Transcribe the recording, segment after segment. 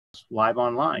live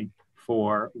online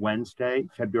for Wednesday,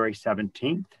 February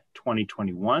 17th,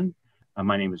 2021.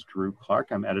 My name is Drew Clark.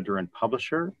 I'm editor and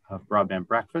publisher of Broadband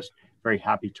Breakfast. Very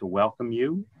happy to welcome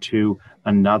you to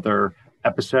another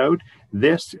episode.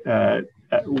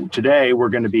 Today we're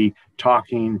going to be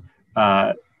talking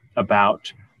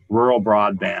about rural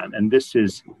broadband, and this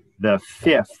is the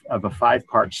fifth of a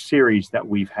five-part series that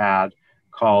we've had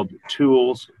called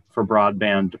Tools for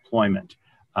Broadband Deployment.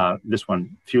 This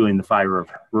one, Fueling the Fire of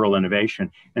Rural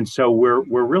Innovation. And so we're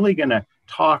really going to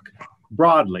talk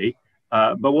broadly,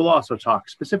 but we'll also talk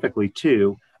specifically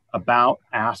too about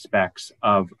aspects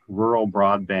of rural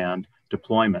broadband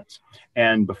deployments.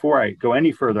 And before I go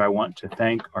any further, I want to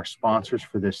thank our sponsors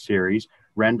for this series,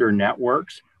 Render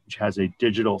Networks, which has a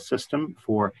digital system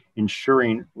for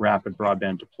ensuring rapid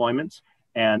broadband deployments,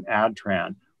 and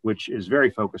Adtran, which is very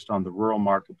focused on the rural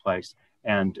marketplace.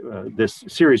 And this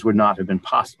series would not have been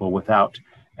possible without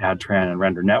Adtran and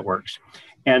Render Networks.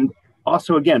 And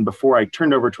also, again, before I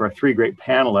turn over to our three great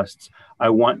panelists, I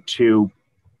want to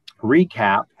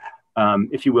recap,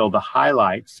 if you will, the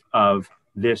highlights of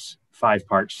this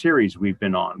five-part series we've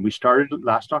been on. We started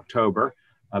last October,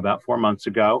 about 4 months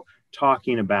ago,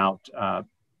 talking about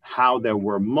how there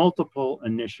were multiple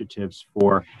initiatives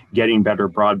for getting better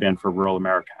broadband for rural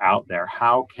America out there.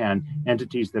 How can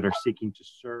entities that are seeking to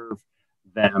serve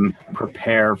them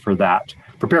prepare for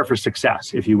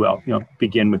success, if you will,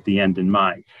 begin with the end in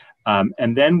mind.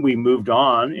 And then we moved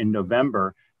on in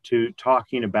November to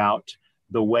talking about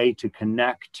the way to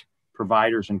connect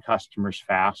providers and customers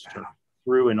faster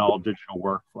through an all digital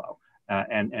workflow,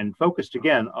 and focused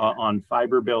again on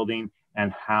fiber building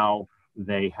and how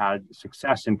they had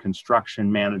success in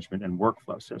construction management and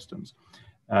workflow systems.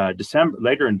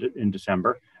 Later in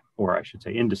December, or I should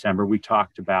say in December, we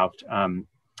talked about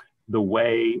the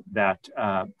way that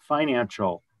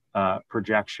financial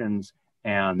projections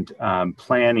and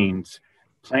planning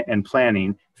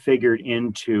figured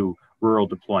into rural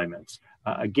deployments.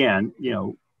 Again,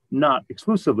 not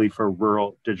exclusively for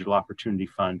Rural Digital Opportunity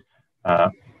Fund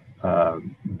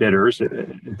bidders.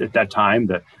 At that time,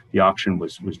 the auction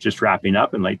was just wrapping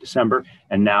up in late December,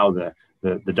 and now the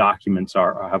documents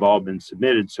have all been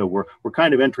submitted. So we're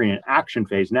kind of entering an action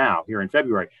phase now here in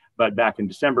February. But back in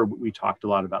December, we talked a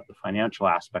lot about the financial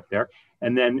aspect there.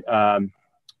 And then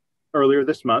earlier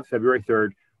this month, February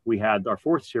 3rd, we had our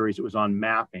fourth series. It was on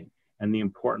mapping and the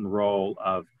important role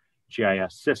of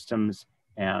GIS systems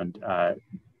and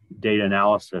data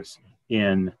analysis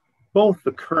in both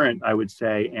the current, I would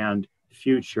say, and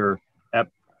future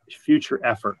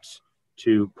efforts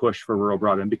to push for rural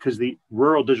broadband, because the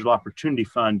Rural Digital Opportunity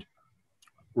Fund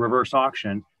reverse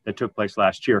auction that took place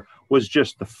last year was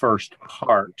just the first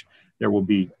part. There will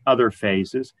be other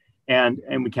phases, and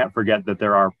we can't forget that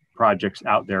there are projects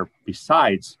out there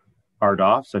besides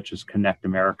RDOF, such as Connect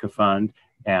America Fund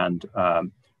and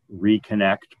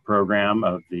Reconnect program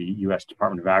of the U.S.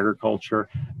 Department of Agriculture,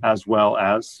 as well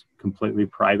as completely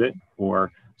private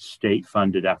or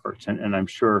state-funded efforts. And I'm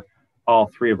sure all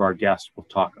three of our guests will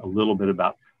talk a little bit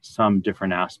about some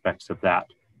different aspects of that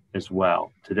as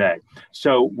well today.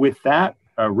 So with that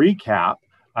recap,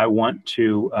 I want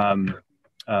to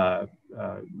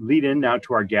lead in now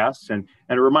to our guests, and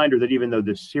a reminder that even though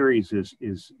this series is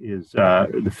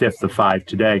the fifth of five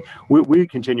today, we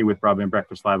continue with Broadband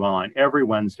Breakfast Live Online every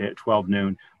Wednesday at 12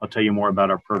 noon. I'll tell you more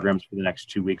about our programs for the next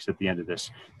 2 weeks at the end of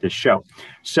this show.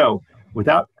 So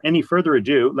without any further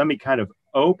ado, let me kind of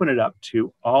open it up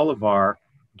to all of our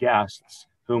guests,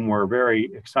 whom we're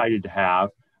very excited to have.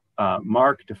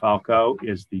 Mark DeFalco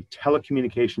is the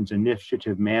Telecommunications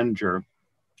Initiative Manager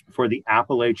for the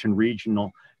Appalachian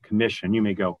Regional Commission. You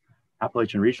may go,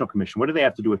 Appalachian Regional Commission, what do they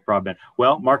have to do with broadband?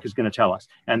 Well, Mark is going to tell us,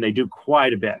 and they do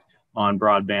quite a bit on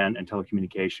broadband and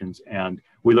telecommunications, and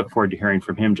we look forward to hearing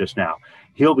from him just now.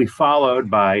 He'll be followed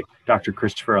by Dr.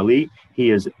 Christopher Ali.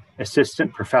 He is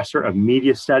Assistant Professor of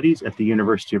Media Studies at the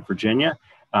University of Virginia.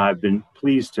 I've been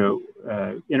pleased to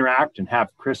interact and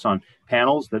have Chris on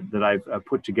panels that I've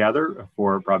put together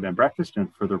for Broadband Breakfast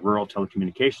and for the Rural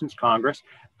Telecommunications Congress.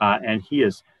 And he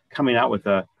is coming out with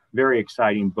a very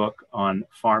exciting book on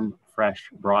farm fresh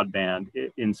broadband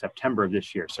in September of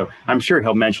this year. So I'm sure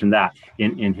he'll mention that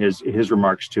in his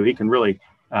remarks too. He can really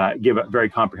give a very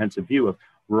comprehensive view of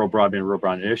rural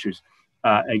broadband issues.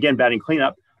 Again, batting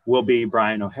cleanup will be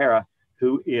Brian O'Hara,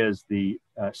 who is the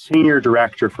Senior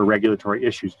Director for Regulatory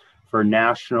Issues for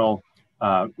National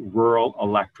Rural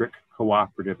Electric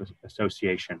Cooperative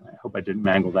Association. I hope I didn't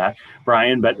mangle that,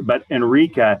 Brian, but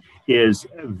Enrica is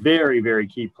a very, very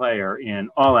key player in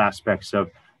all aspects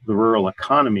of the rural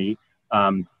economy,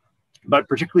 but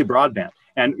particularly broadband.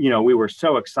 And, we were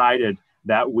so excited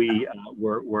that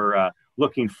we're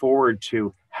looking forward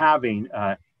to having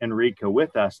Enrica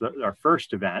with us. Our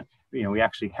first event, we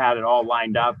actually had it all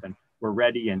lined up and we're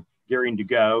ready and gearing to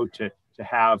go to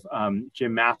have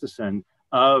Jim Matheson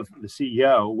of the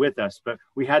CEO with us, but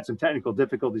we had some technical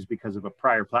difficulties because of a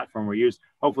prior platform we used.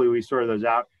 Hopefully we sorted those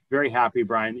out. Very happy,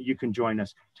 Brian, that you can join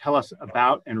us. Tell us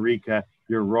about Enrica,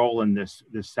 your role in this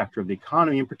sector of the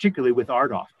economy, and particularly with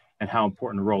RDOF and how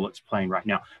important a role it's playing right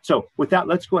now. So with that,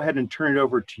 let's go ahead and turn it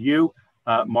over to you.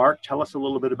 Mark, tell us a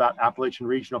little bit about Appalachian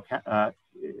Regional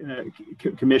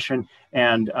Commission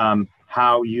and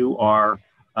how you are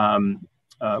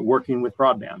working with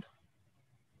broadband.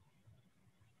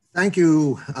 Thank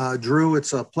you, Drew.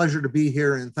 It's a pleasure to be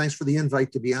here, and thanks for the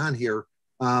invite to be on here.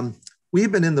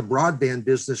 We've been in the broadband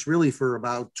business really for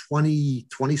about 20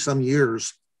 some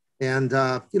years. And,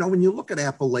 when you look at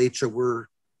Appalachia, we're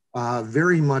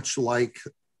very much like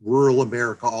rural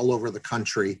America all over the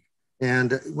country.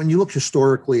 And when you look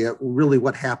historically at really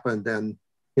what happened and,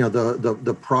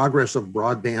 the progress of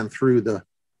broadband through the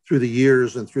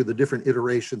years and through the different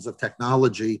iterations of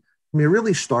technology, it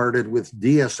really started with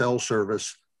DSL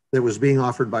service that was being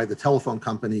offered by the telephone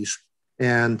companies,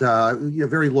 and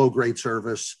very low grade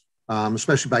service,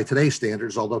 especially by today's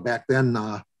standards, although back then,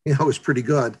 it was pretty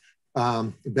good,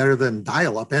 better than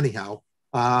dial-up anyhow.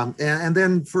 And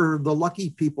then for the lucky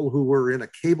people who were in a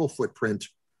cable footprint,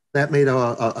 that made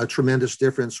a tremendous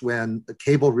difference when the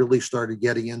cable really started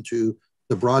getting into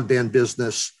the broadband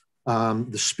business.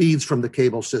 The speeds from the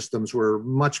cable systems were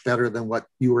much better than what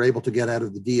you were able to get out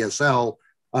of the DSL.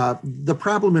 The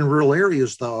problem in rural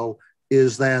areas, though,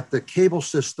 is that the cable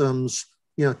systems,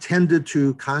 tended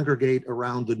to congregate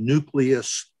around the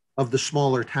nucleus of the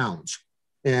smaller towns.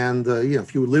 And,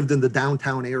 if you lived in the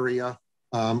downtown area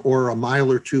or a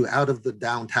mile or two out of the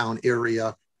downtown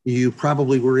area, you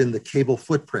probably were in the cable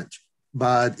footprint.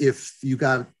 But if you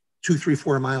got 2, 3,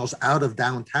 4 miles out of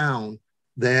downtown,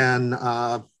 then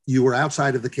you were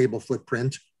outside of the cable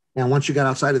footprint. And once you got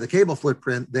outside of the cable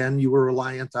footprint, then you were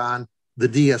reliant on the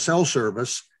DSL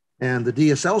service. And the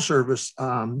DSL service,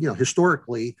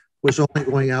 historically was only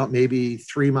going out maybe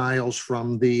 3 miles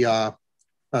from the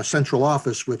central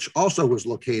office, which also was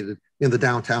located in the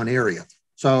downtown area.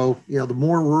 So, the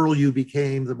more rural you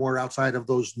became, the more outside of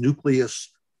those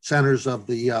nucleus centers of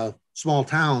the small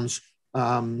towns,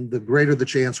 the greater the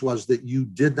chance was that you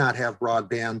did not have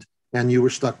broadband and you were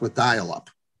stuck with dial-up.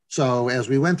 So as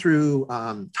we went through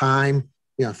time,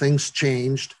 things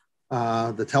changed.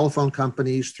 The telephone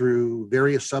companies, through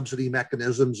various subsidy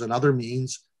mechanisms and other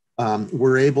means,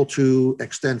 were able to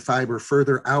extend fiber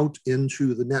further out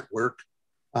into the network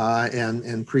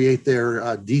and create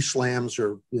their DSLAMs,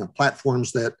 or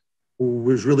platforms that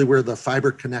was really where the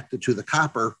fiber connected to the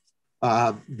copper.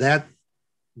 That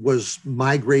was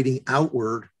migrating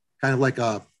outward, kind of like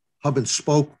a hub and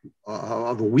spoke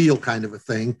of a wheel kind of a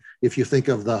thing. If you think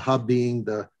of the hub being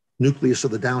the nucleus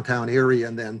of the downtown area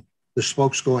and then the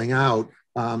spokes going out,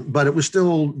 but it was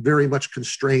still very much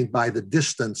constrained by the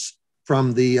distance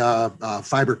from the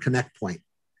fiber connect point.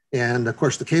 And of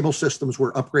course, the cable systems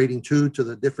were upgrading to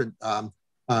the different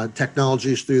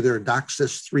technologies through their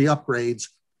DOCSIS 3 upgrades.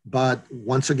 But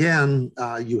once again,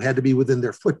 you had to be within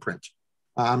their footprint.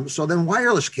 So then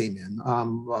wireless came in,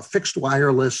 fixed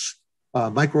wireless,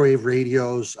 microwave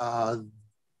radios,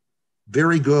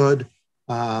 very good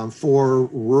for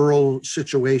rural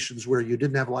situations where you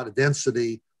didn't have a lot of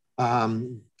density.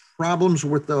 Problems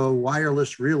with the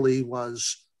wireless really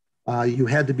was you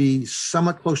had to be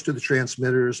somewhat close to the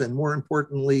transmitters, and more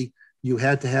importantly, you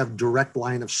had to have direct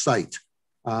line of sight.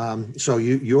 So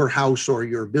your house or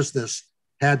your business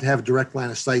had to have direct line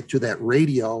of sight to that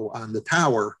radio on the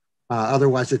tower.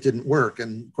 Otherwise, it didn't work.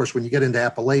 And of course, when you get into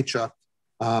Appalachia,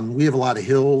 we have a lot of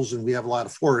hills and we have a lot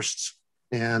of forests,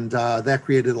 and that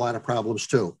created a lot of problems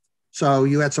too. So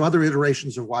you had some other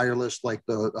iterations of wireless, like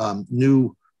the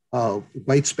new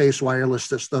white space wireless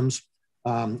systems,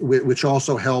 which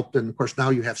also helped. And of course, now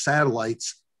you have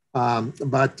satellites.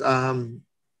 But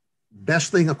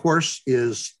best thing, of course,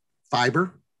 is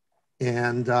fiber.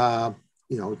 And,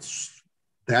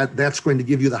 that's going to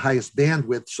give you the highest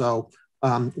bandwidth. So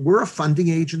we're a funding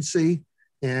agency,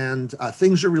 and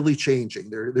things are really changing.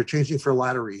 They're changing for a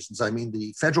lot of reasons. I mean,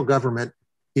 the federal government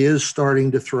is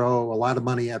starting to throw a lot of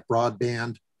money at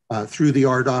broadband through the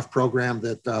RDOF program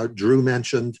that Drew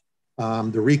mentioned,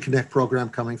 the Reconnect program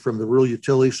coming from the Rural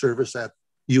Utility Service at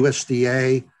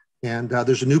USDA. And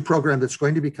there's a new program that's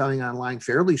going to be coming online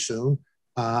fairly soon.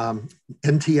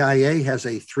 NTIA has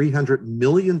a $300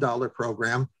 million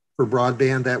program for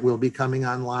broadband that will be coming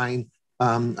online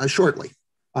shortly.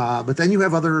 But then you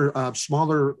have other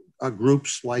smaller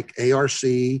groups like ARC,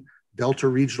 Delta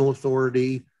Regional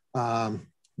Authority,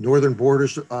 Northern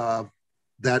Borders,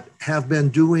 that have been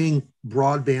doing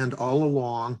broadband all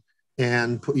along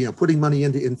and putting money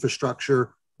into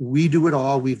infrastructure. We do it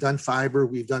all. We've done fiber.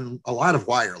 We've done a lot of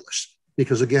wireless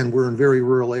because, again, we're in very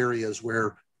rural areas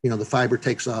where the fiber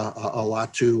takes a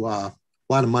lot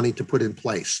of money to put in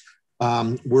place.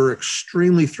 We're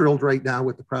extremely thrilled right now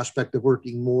with the prospect of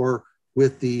working more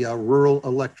with the rural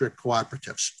electric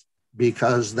cooperatives,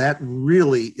 because that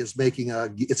really is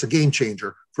it's a game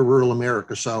changer for rural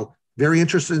America. So very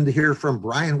interested to hear from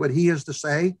Brian what he has to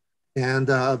say, and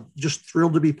just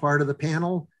thrilled to be part of the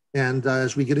panel. And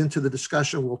as we get into the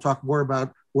discussion, we'll talk more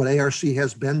about what ARC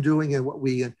has been doing and what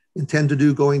we intend to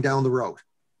do going down the road.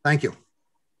 Thank you.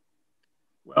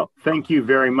 Well, thank you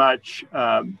very much,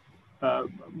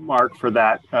 Mark, for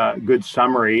that good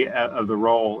summary of the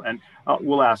role. And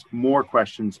we'll ask more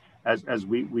questions as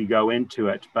we go into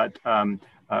it, but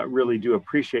really do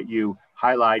appreciate you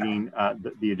highlighting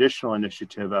the additional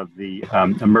initiative of the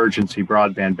emergency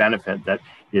broadband benefit that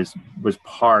was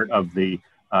part of the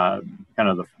kind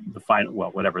of the final,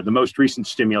 well, whatever, the most recent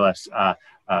stimulus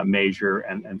measure,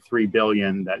 and $3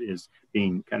 billion that is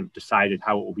being kind of decided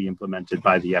how it will be implemented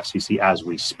by the FCC as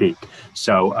we speak.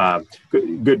 So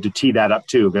good to tee that up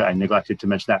too. I neglected to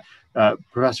mention that.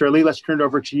 Professor Ali, let's turn it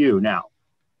over to you now.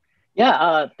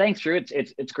 Yeah, thanks, Drew.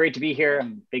 It's great to be here.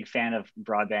 I'm a big fan of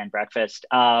Broadband Breakfast.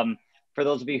 For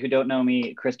those of you who don't know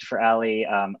me, Christopher Ali,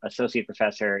 Associate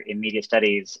Professor in Media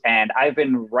Studies, and I've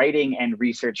been writing and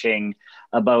researching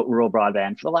about rural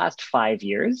broadband for the last 5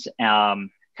 years.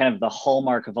 Kind of the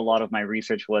hallmark of a lot of my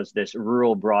research was this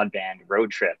rural broadband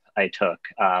road trip I took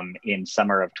in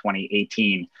summer of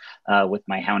 2018 with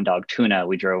my hound dog Tuna.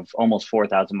 We drove almost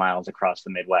 4,000 miles across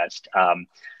the Midwest,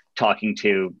 talking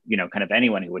to kind of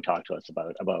anyone who would talk to us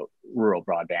about rural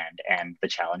broadband and the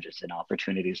challenges and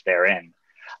opportunities therein.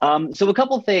 So a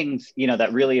couple of things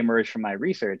that really emerged from my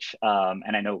research,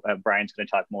 and I know Brian's going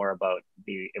to talk more about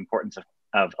the importance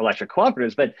of electric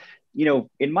cooperatives, but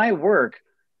in my work,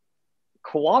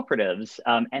 cooperatives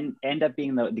end up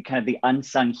being the kind of the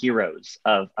unsung heroes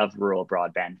of rural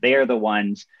broadband. They are the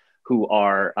ones who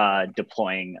are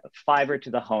deploying fiber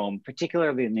to the home,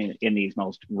 particularly in these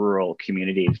most rural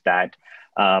communities that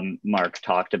Mark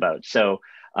talked about. So,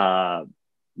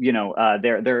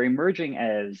 they're emerging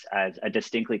as a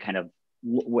distinctly kind of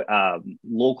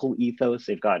local ethos.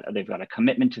 They've got a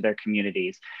commitment to their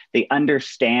communities. They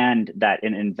understand that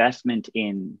an investment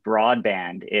in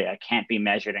broadband can't be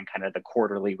measured in kind of the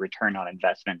quarterly return on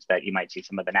investments that you might see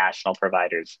some of the national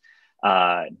providers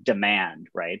demand,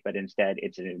 right? But instead,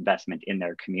 it's an investment in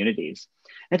their communities.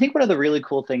 And I think one of the really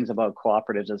cool things about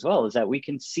cooperatives as well is that we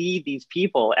can see these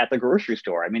people at the grocery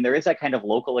store. I mean, there is that kind of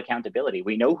local accountability.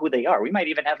 We know who they are. We might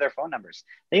even have their phone numbers.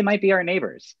 They might be our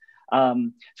neighbors.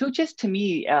 So just to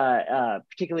me,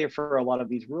 particularly for a lot of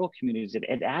these rural communities,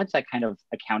 it adds that kind of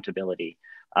accountability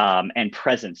and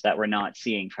presence that we're not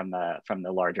seeing from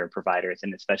the larger providers,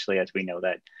 and especially as we know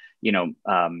that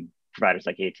providers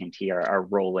like AT&T are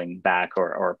rolling back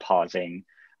or pausing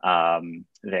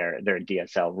their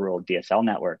rural DSL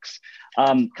networks.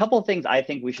 Couple of things I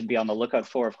think we should be on the lookout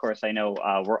for. Of course, I know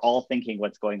we're all thinking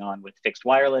what's going on with fixed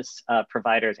wireless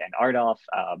providers and RDOF.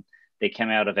 They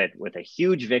came out of it with a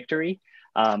huge victory.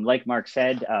 Like Mark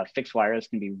said, fixed wireless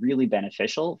can be really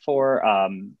beneficial for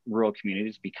rural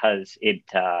communities because it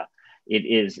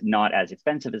is not as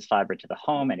expensive as fiber to the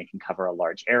home, and it can cover a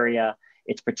large area.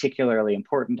 It's particularly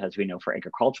important, as we know, for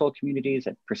agricultural communities,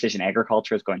 that precision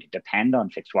agriculture is going to depend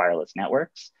on fixed wireless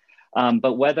networks.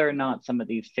 But whether or not some of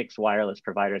these fixed wireless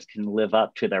providers can live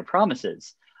up to their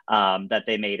promises that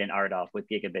they made in RDOF with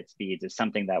gigabit speeds is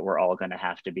something that we're all going to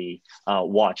have to be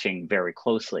watching very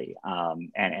closely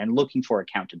and looking for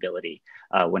accountability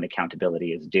when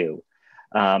accountability is due.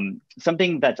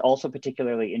 Something that's also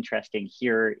particularly interesting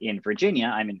here in Virginia,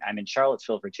 I'm in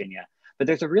Charlottesville, Virginia, but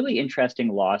there's a really interesting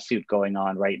lawsuit going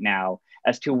on right now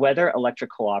as to whether electric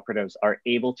cooperatives are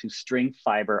able to string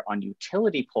fiber on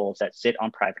utility poles that sit on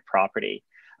private property.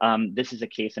 This is a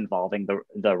case involving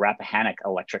the Rappahannock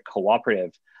Electric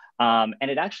Cooperative. And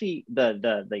it actually,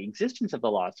 the existence of the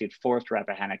lawsuit forced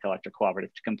Rappahannock Electric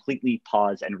Cooperative to completely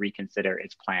pause and reconsider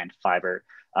its planned fiber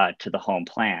to the home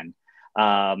plan.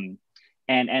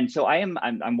 And so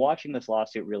I'm watching this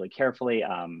lawsuit really carefully.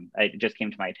 It just came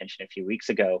to my attention a few weeks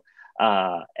ago.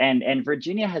 And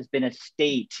Virginia has been a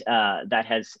state that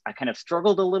has kind of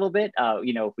struggled a little bit,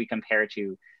 if we compare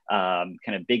to kind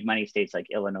of big money states like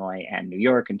Illinois and New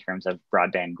York in terms of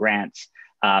broadband grants,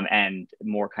 and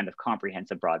more kind of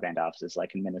comprehensive broadband offices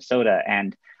like in Minnesota.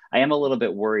 And I am a little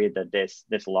bit worried that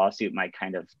this lawsuit might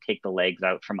kind of take the legs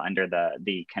out from under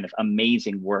the kind of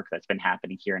amazing work that's been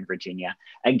happening here in Virginia.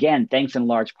 Again, thanks in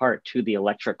large part to the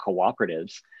electric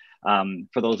cooperatives.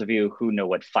 For those of you who know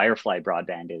what Firefly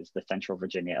Broadband is, the Central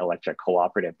Virginia Electric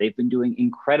Cooperative, they've been doing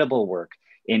incredible work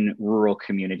in rural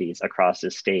communities across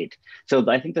the state. So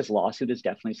I think this lawsuit is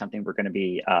definitely something we're going to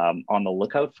be on the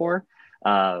lookout for.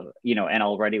 You know, and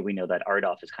already we know that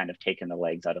RDOF has kind of taken the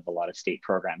legs out of a lot of state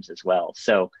programs as well.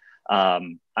 So,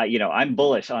 you know, I'm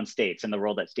bullish on states and the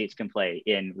role that states can play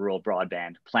in rural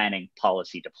broadband planning,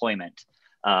 policy, deployment.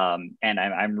 And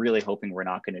I'm really hoping we're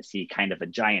not going to see kind of a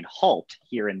giant halt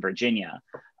here in Virginia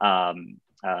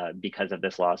because of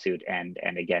this lawsuit, and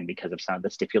again, because of some of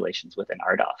the stipulations within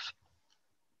RDOF.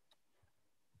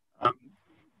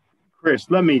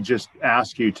 Chris, let me just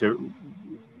ask you to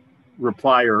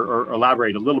reply or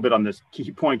elaborate a little bit on this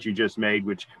key point you just made,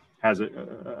 which has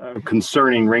a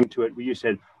concerning ring to it. You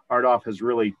said RDOF has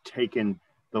really taken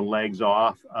the legs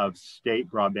off of state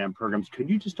broadband programs. Could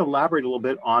you just elaborate a little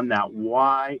bit on that?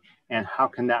 Why and how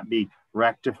can that be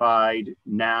rectified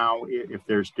now if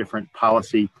there's different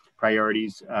policy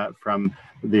priorities from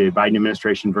the Biden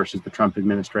administration versus the Trump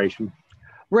administration?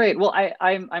 Right. Well,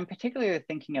 I'm particularly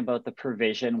thinking about the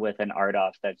provision within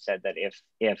RDOF that said that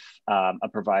if a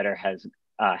provider has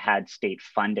had state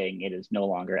funding, it is no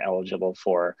longer eligible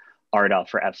for RDOF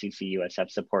for FCC USF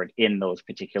support in those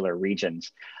particular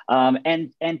regions.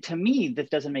 And to me, this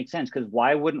doesn't make sense, because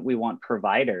why wouldn't we want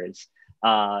providers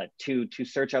to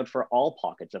search out for all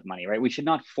pockets of money, right? We should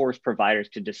not force providers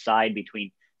to decide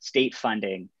between state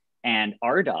funding and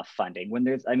RDOF funding when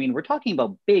there's, I mean, we're talking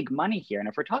about big money here. And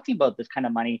if we're talking about this kind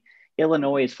of money,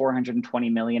 Illinois is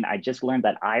 $420 million. I just learned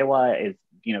that Iowa is,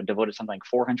 you know, devoted something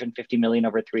like $450 million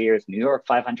over 3 years, New York,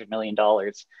 $500 million.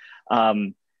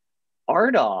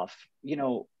 RDOF, you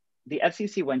know, the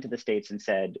FCC went to the states and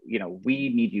said, you know, we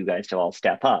need you guys to all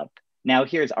step up. Now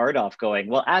here's RDOF going,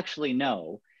 well, actually,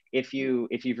 no, if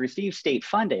you've received state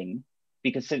funding,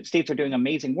 because states are doing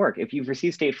amazing work, if you've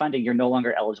received state funding, you're no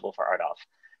longer eligible for RDOF.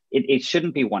 It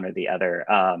shouldn't be one or the other.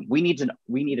 We need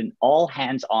an all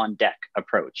hands on deck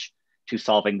approach to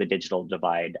solving the digital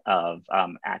divide of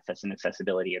access and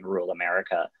accessibility in rural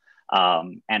America.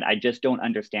 And I just don't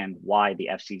understand why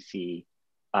the FCC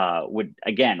would,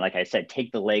 again, like I said,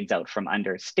 take the legs out from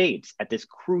under states at this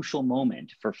crucial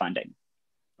moment for funding.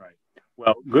 Right.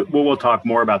 Well, we'll talk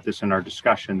more about this in our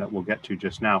discussion that we'll get to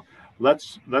just now.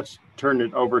 Let's turn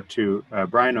it over to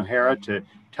Brian O'Hara to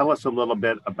tell us a little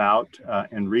bit about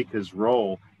Enrica's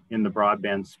role in the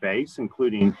broadband space,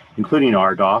 including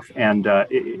RDOF, and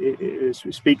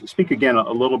speak again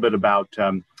a little bit about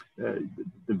the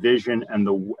vision and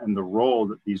the role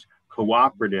that these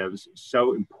cooperatives,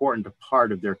 so important a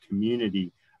part of their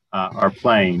community, are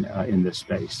playing in this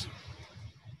space.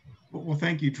 Well,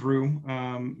 thank you, Drew.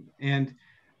 And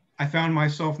I found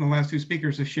myself in the last two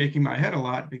speakers just shaking my head a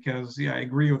lot because, yeah, I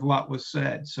agree with a lot was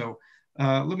said. So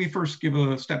let me first give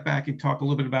a step back and talk a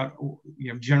little bit about,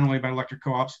 you know, generally about electric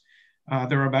co-ops.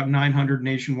 There are about 900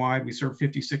 nationwide. We serve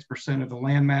 56% of the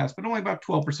landmass, but only about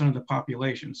 12% of the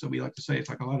population. So we like to say it's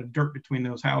like a lot of dirt between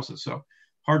those houses. So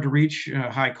hard to reach,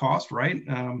 high cost, right?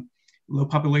 Low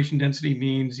population density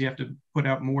means you have to put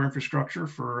out more infrastructure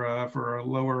for a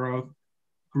lower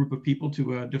group of people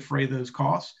to defray those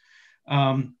costs.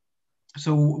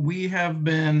 So we have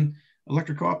been,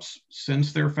 electric co-ops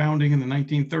since their founding in the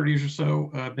 1930s or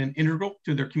so, been integral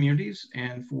to their communities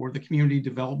and for the community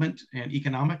development and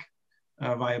economic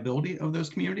viability of those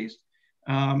communities.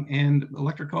 And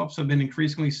electric co-ops have been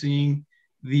increasingly seeing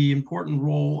the important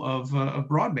role of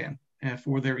broadband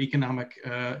for their economic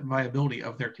viability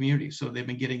of their communities. So they've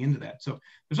been getting into that. So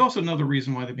there's also another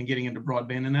reason why they've been getting into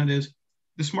broadband, and that is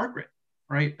the smart grid,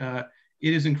 right?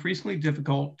 It is increasingly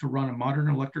difficult to run a modern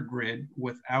electric grid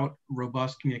without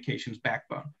robust communications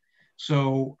backbone.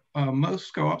 So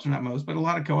most co-ops, or not most, but a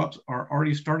lot of co-ops are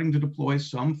already starting to deploy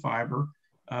some fiber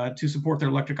to support their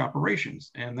electric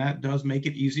operations. And that does make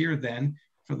it easier then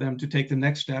for them to take the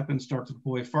next step and start to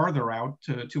deploy farther out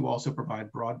to also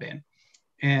provide broadband.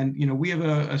 And, you know, we have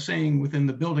a saying within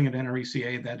the building at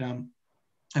NRECA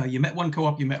that you met one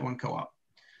co-op, you met one co-op.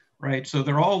 Right, so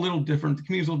they're all a little different. The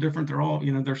community's a little different. They're all,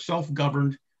 you know, they're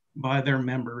self-governed by their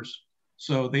members,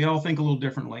 so they all think a little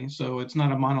differently. So it's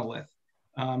not a monolith.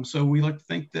 So we like to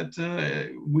think that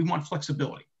we want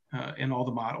flexibility in all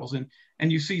the models,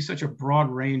 and you see such a broad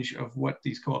range of what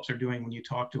these co-ops are doing when you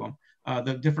talk to them.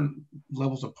 The different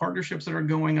levels of partnerships that are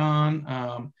going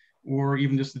on, or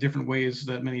even just the different ways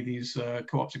that many of these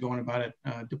co-ops are going about it,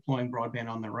 deploying broadband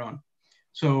on their own.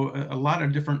 So a lot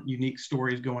of different unique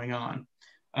stories going on.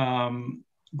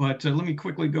 But let me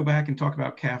quickly go back and talk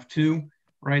about CAF2,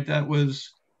 right? That was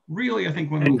really, I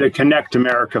think, one of the Connect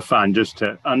America Fund, just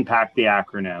to unpack the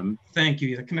acronym. Thank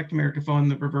you. The Connect America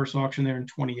Fund, the reverse auction there in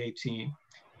 2018.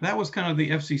 That was kind of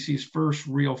the FCC's first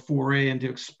real foray into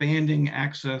expanding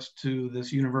access to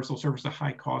this universal service, the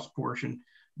high cost portion,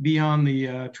 beyond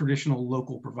the traditional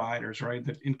local providers, right?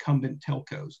 The incumbent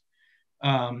telcos.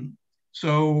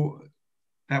 So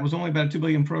that was only about a $2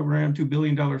 billion program, $2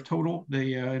 billion total.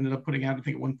 They ended up putting out, I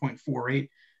think,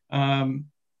 1.48.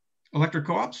 Electric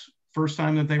co-ops, first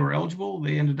time that they were eligible,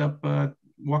 they ended up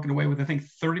walking away with, I think,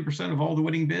 30% of all the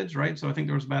winning bids, right? So I think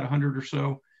there was about 100 or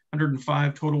so,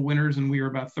 105 total winners, and we were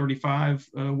about 35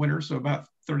 winners. So about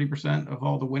 30% of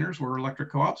all the winners were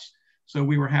electric co-ops. So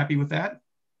we were happy with that.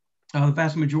 The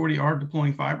vast majority are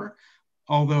deploying fiber,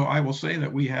 although I will say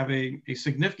that we have a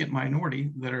significant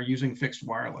minority that are using fixed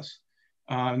wireless.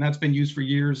 And that's been used for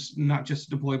years, not just to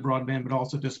deploy broadband, but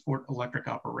also to support electric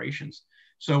operations.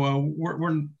 So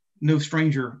we're no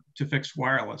stranger to fixed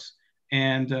wireless.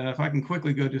 And if I can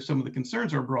quickly go to some of the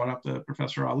concerns that are brought up, that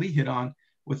Professor Ali hit on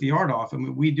with the RDOF, I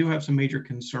mean, we do have some major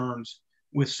concerns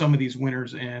with some of these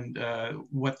winners and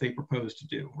what they propose to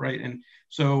do, right? And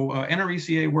so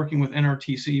NRECA, working with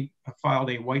NRTC,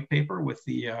 filed a white paper with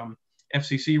the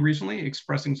FCC recently,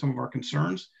 expressing some of our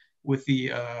concerns with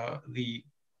the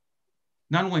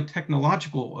not only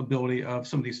technological ability of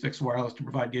some of these fixed wireless to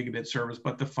provide gigabit service,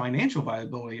 but the financial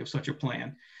viability of such a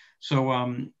plan. So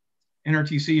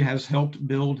NRTC has helped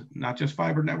build not just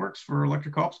fiber networks for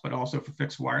electric co-ops, but also for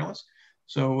fixed wireless.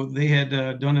 So they had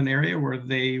done an area where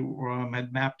they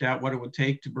had mapped out what it would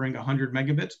take to bring 100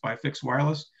 megabits by fixed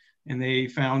wireless. And they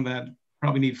found that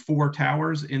probably need 4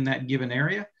 towers in that given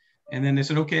area. And then they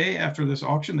said, okay, after this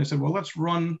auction, they said, well, let's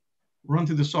run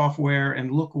through the software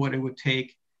and look what it would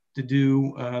take to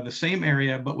do the same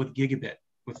area, but with gigabit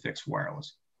with fixed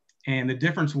wireless. And the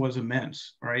difference was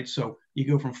immense, right? So you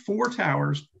go from 4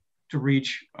 towers to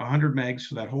reach 100 megs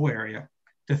for that whole area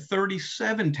to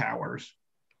 37 towers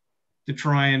to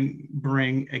try and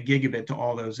bring a gigabit to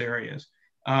all those areas.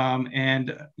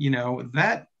 And, you know,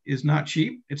 that is not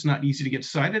cheap. It's not easy to get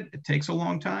sited. It takes a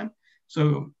long time.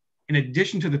 So in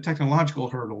addition to the technological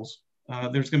hurdles,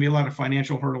 there's going to be a lot of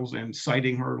financial hurdles and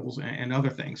siting hurdles and other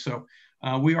things. So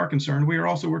we are concerned.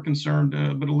 We're concerned,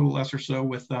 but a little lesser so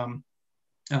with the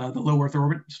low Earth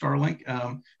orbit Starlink,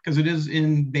 because it is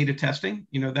in beta testing.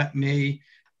 You know, that may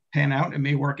pan out, it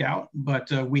may work out,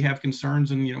 but we have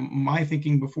concerns. And, you know, my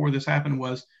thinking before this happened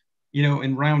was, you know,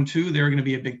 in round 2, they're going to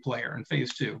be a big player in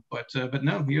phase 2, but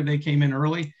no, here they came in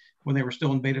early when they were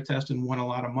still in beta test and won a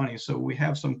lot of money. So we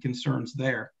have some concerns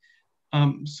there.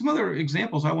 Some other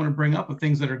examples I want to bring up of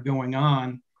things that are going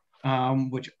on,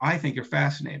 which I think are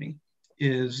fascinating,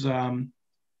 is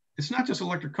it's not just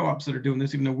electric co-ops that are doing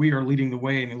this, even though we are leading the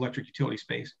way in the electric utility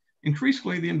space.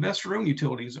 Increasingly, the investor-owned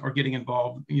utilities are getting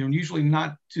involved, you know, usually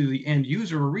not to the end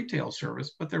user or retail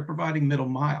service, but they're providing middle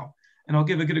mile. And I'll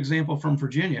give a good example from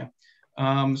Virginia.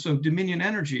 So Dominion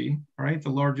Energy, right,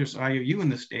 the largest IOU in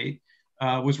the state,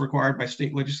 was required by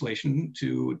state legislation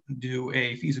to do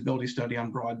a feasibility study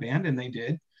on broadband, and they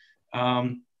did.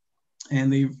 And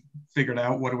they figured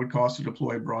out what it would cost to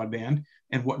deploy broadband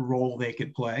and what role they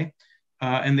could play.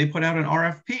 And they put out an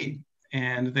RFP,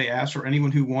 and they asked for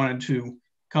anyone who wanted to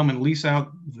come and lease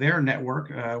out their network,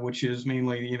 which is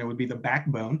mainly, you know, would be the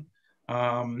backbone,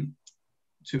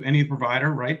 to any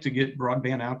provider, right, to get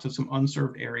broadband out to some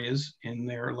unserved areas in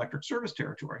their electric service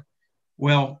territory.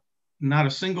 Well, not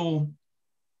a single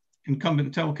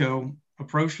incumbent telco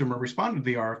approached them or responded to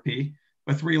the RFP,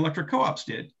 but 3 electric co-ops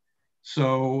did.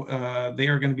 So they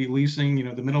are going to be leasing, you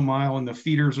know, the middle mile and the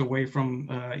feeders away from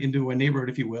into a neighborhood,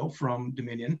 if you will, from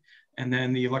Dominion. And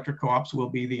then the electric co-ops will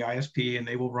be the ISP, and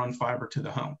they will run fiber to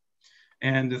the home.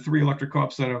 And the 3 electric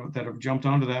co-ops that have jumped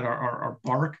onto that are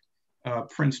Bark,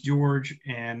 Prince George,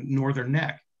 and Northern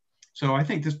Neck. So I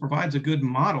think this provides a good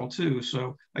model too.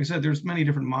 So like I said, there's many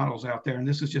different models out there, and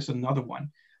this is just another one.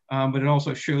 But it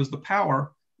also shows the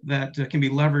power that can be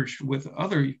leveraged with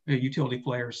other utility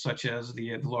players, such as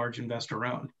the large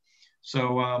investor-owned.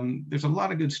 So there's a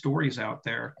lot of good stories out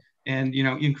there. And, you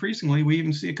know, increasingly, we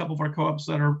even see a couple of our co-ops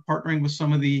that are partnering with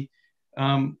some of the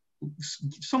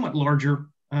somewhat larger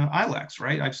ILECs,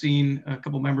 right? I've seen a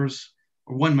couple members,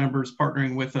 or one member is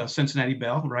partnering with Cincinnati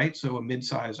Bell, right? So a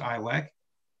mid-sized ILEC.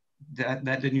 That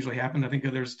didn't usually happen. I think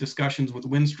there's discussions with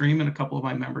Windstream and a couple of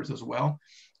my members as well.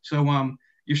 So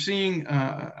you're seeing,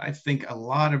 I think, a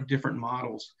lot of different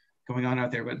models going on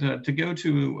out there. But to go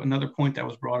to another point that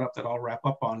was brought up that I'll wrap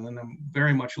up on, and I'm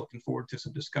very much looking forward to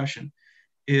some discussion,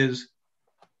 is,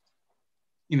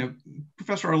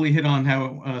 Professor Arley hit on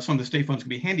how some of the state funds can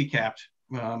be handicapped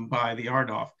by the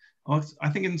RDOF. Well, I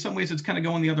think in some ways it's kind of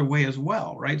going the other way as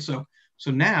well, right? So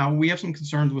now we have some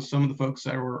concerns with some of the folks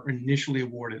that were initially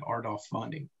awarded RDOF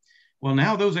funding. Well,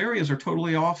 now those areas are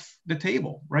totally off the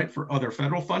table, right? For other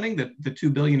federal funding, the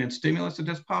 $2 billion in stimulus that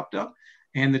just popped up,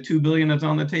 and the $2 billion that's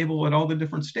on the table at all the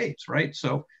different states, right?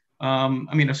 So,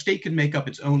 a state can make up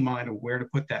its own mind of where to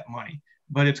put that money,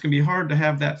 but it's going to be hard to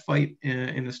have that fight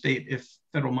in the state if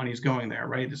federal money is going there,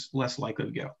 right? It's less likely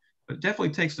to go. But it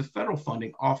definitely takes the federal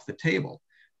funding off the table,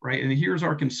 right? And here's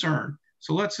our concern.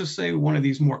 So let's just say one of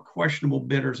these more questionable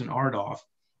bidders in RDOF,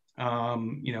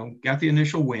 got the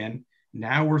initial win.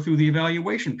 Now we're through the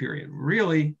evaluation period.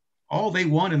 Really, all they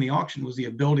won in the auction was the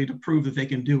ability to prove that they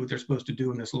can do what they're supposed to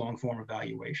do in this long form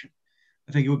evaluation.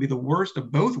 I think it would be the worst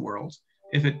of both worlds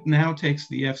if it now takes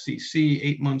the FCC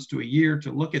 8 months to a year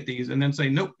to look at these and then say,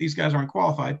 nope, these guys aren't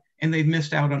qualified, and they've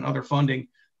missed out on other funding,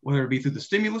 whether it be through the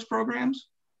stimulus programs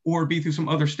or be through some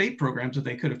other state programs that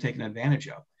they could have taken advantage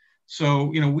of. So,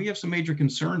 we have some major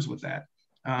concerns with that.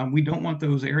 We don't want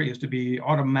those areas to be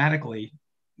automatically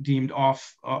deemed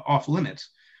off limits.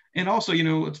 And also,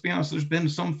 let's be honest, there's been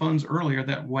some funds earlier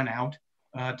that went out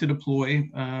to deploy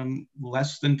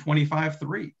less than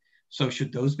 25.3. So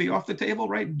should those be off the table,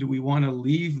 right? Do we want to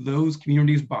leave those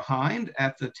communities behind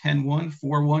at the 10-1,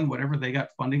 4-1, whatever they got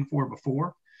funding for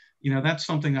before? That's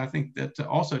something I think that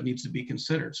also needs to be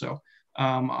considered. So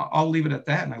I'll leave it at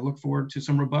that, and I look forward to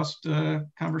some robust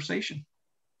conversation.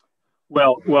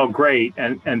 Well, great,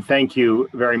 and thank you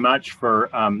very much for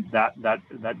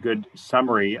that good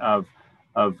summary of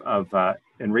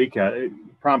Enrica. It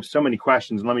prompts so many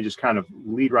questions, and let me just kind of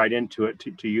lead right into it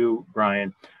to you,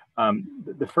 Brian.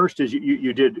 The first is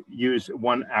you did use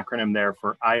one acronym there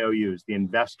for IOUs, the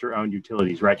investor-owned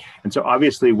utilities, right? And so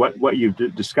obviously what you're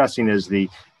discussing is the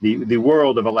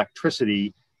world of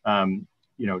electricity,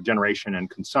 generation and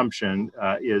consumption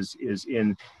is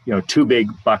in two big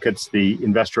buckets: the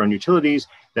investor-owned utilities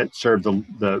that serve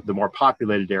the more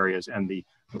populated areas, and the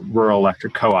rural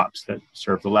electric co-ops that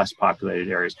serve the less populated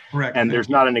areas. Correct. And there's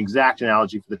not an exact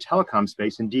analogy for the telecom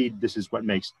space. Indeed, this is what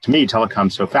makes, to me,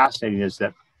 telecom so fascinating, is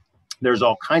that there's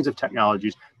all kinds of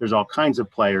technologies, there's all kinds of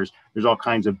players, there's all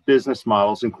kinds of business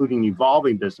models, including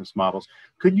evolving business models.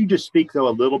 Could you just speak, though, a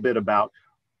little bit about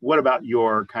what about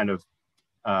your kind of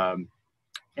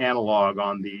analog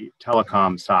on the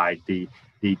telecom side, the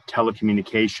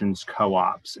telecommunications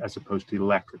co-ops as opposed to the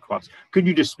electric co-ops? Could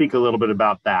you just speak a little bit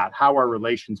about that? How are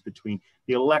relations between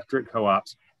the electric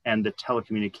co-ops and the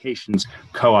telecommunications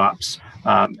co-ops,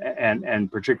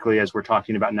 and particularly as we're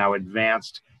talking about now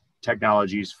advanced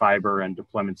technologies, fiber and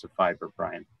deployments of fiber,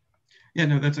 Brian? Yeah,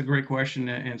 no, that's a great question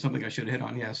and something I should hit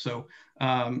on. Yeah, so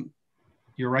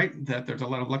you're right that there's a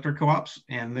lot of electric co-ops,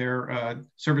 and their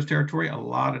service territory a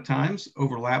lot of times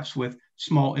overlaps with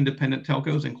small independent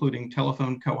telcos, including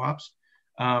telephone co-ops.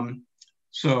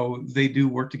 So they do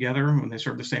work together when they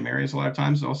serve the same areas a lot of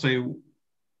times. I'll say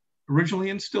originally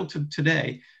and still to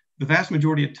today, the vast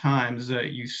majority of times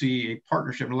you see a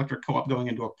partnership, an electric co-op going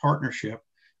into a partnership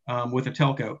with a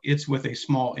telco, it's with a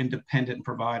small independent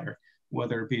provider,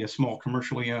 whether it be a small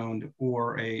commercially owned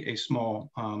or a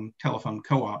small telephone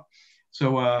co-op.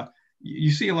 So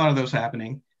you see a lot of those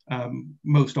happening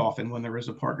most often when there is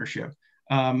a partnership.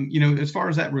 As far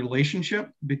as that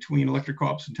relationship between electric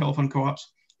co-ops and telephone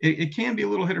co-ops, it can be a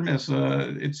little hit or miss.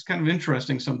 It's kind of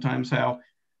interesting sometimes how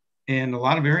in a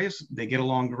lot of areas they get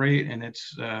along great and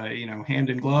it's hand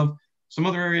in glove. Some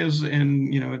other areas,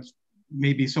 and it's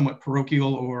maybe somewhat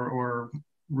parochial or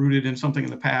rooted in something in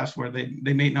the past where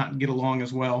they may not get along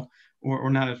as well, or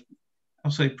not as, I'll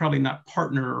say probably not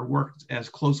partner or work as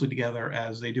closely together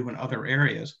as they do in other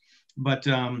areas. But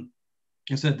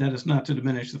I said that is not to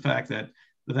diminish the fact that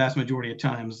the vast majority of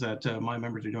times that my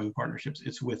members are doing partnerships,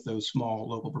 it's with those small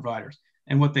local providers.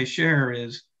 And what they share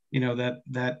is,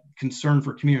 that concern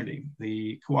for community,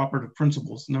 the cooperative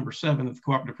principles, number 7 of the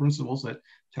cooperative principles that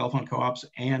telephone co-ops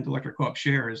and electric co-ops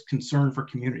share is concern for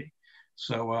community.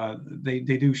 So they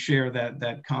do share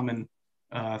that common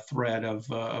thread of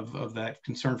that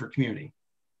concern for community.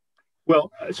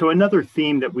 Well, so another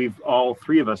theme that we've all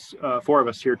four of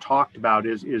us here talked about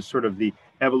is sort of the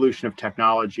evolution of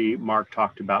technology. Mark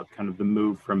talked about kind of the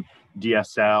move from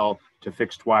DSL to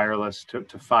fixed wireless, to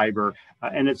fiber.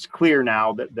 And it's clear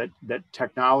now that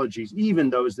technologies, even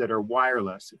those that are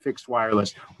wireless, fixed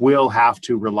wireless, will have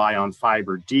to rely on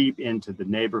fiber deep into the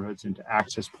neighborhoods, into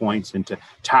access points, into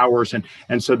towers.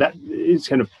 And so that is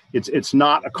kind of, it's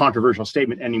not a controversial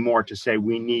statement anymore to say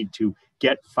we need to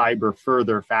get fiber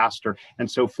further, faster. And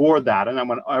so for that, and I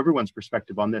want everyone's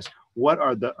perspective on this, what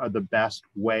are the best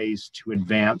ways to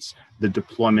advance the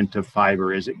deployment of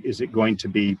fiber? Is it going to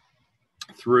be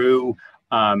through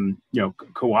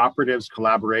cooperatives,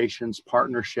 collaborations,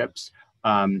 partnerships?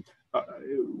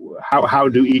 How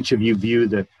do each of you view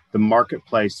the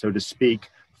marketplace, so to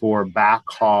speak, for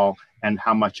backhaul, and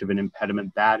how much of an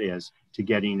impediment that is to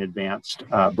getting advanced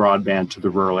broadband to the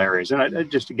rural areas? And I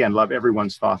just, again, love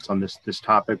everyone's thoughts on this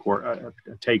topic, or a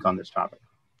take on this topic.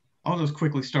 I'll just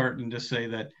quickly start and just say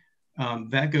that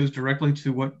that goes directly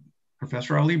to what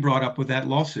Professor Ali brought up with that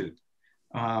lawsuit.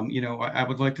 I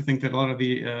would like to think that a lot of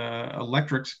the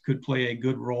electrics could play a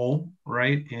good role,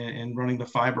 right, in running the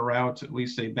fiber out, at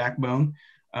least a backbone.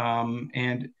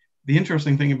 And the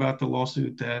interesting thing about the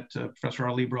lawsuit that Professor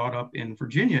Ali brought up in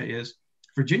Virginia is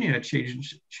Virginia had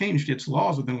changed its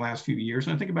laws within the last few years,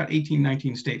 and I think about 18,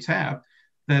 19 states have,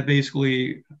 that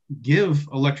basically give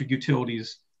electric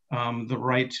utilities the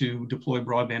right to deploy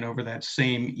broadband over that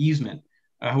same easement.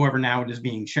 However, now it is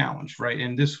being challenged, right?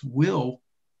 And this will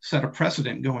set a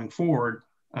precedent going forward.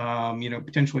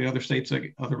 Potentially other states,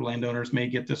 like other landowners, may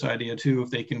get this idea too, if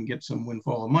they can get some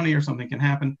windfall of money or something can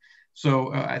happen.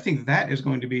 So I think that is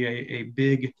going to be a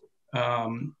big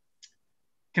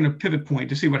kind of pivot point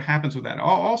to see what happens with that. I'll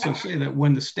also say that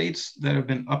when the states that have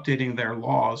been updating their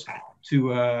laws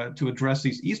to address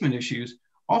these easement issues,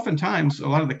 oftentimes a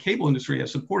lot of the cable industry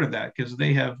has supported that, because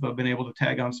they have been able to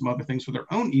tag on some other things for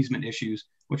their own easement issues,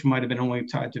 which might have been only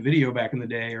tied to video back in the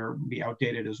day or be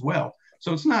outdated as well.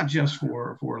 So it's not just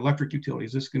for electric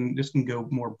utilities. This can go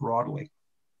more broadly.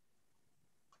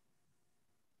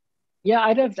 Yeah,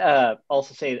 I'd have to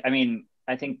also say,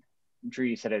 I think Drew,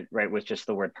 you said it right with just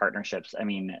the word partnerships.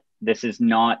 This is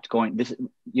not going,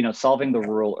 solving the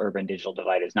rural urban digital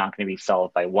divide is not going to be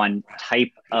solved by one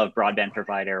type of broadband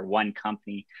provider, one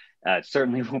company.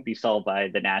 Certainly won't be solved by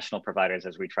the national providers,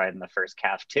 as we tried in the first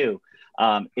CAF too.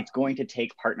 It's going to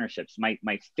take partnerships.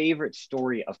 My favorite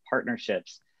story of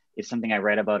partnerships is something I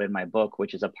read about in my book,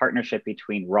 which is a partnership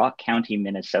between Rock County,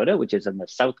 Minnesota, which is in the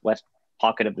southwest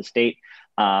pocket of the state,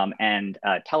 and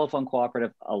telephone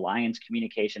cooperative Alliance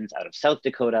Communications out of South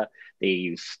Dakota. They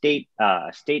use state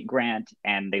grant,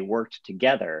 and they worked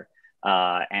together.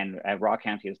 And Rock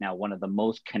County is now one of the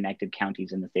most connected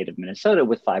counties in the state of Minnesota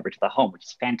with fiber to the home, which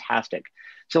is fantastic.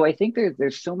 So I think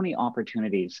there's so many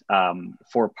opportunities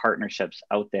for partnerships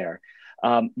out there.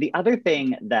 The other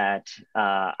thing that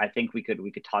I think we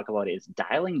could talk about is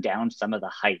dialing down some of the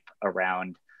hype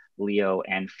around LEO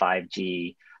and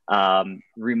 5G.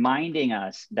 Reminding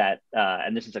us that,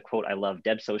 and this is a quote I love,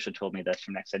 Deb Socia told me this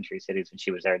from Next Century Cities when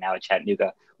she was there now at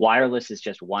Chattanooga: wireless is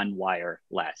just one wire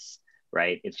less,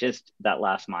 right? It's just that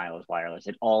last mile is wireless.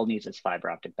 It all needs this fiber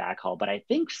optic backhaul. But I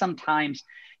think sometimes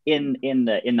in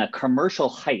the commercial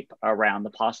hype around the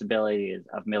possibilities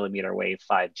of millimeter wave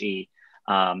 5G,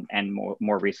 and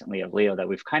more recently of LEO, that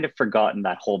we've kind of forgotten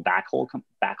that whole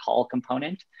backhaul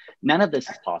component. None of this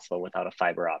is possible without a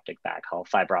fiber optic backhaul,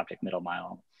 fiber optic middle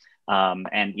mile.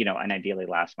 And ideally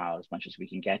last mile as much as we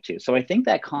can get to. So I think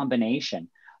that combination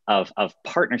of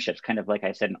partnerships, kind of like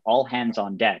I said, an all hands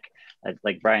on deck,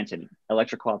 like Brian said,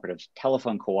 electric cooperatives,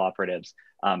 telephone cooperatives,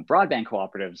 broadband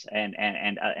cooperatives,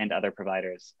 and other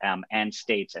providers, and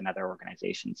states and other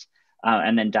organizations,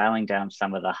 and then dialing down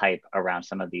some of the hype around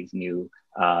some of these new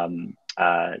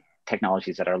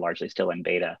technologies that are largely still in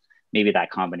beta. Maybe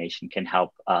that combination can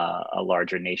help a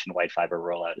larger nationwide fiber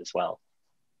rollout as well.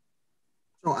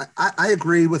 So I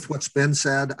agree with what's been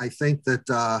said. I think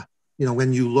that,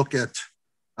 when you look at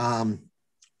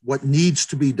what needs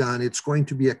to be done, it's going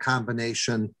to be a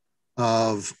combination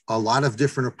of a lot of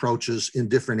different approaches in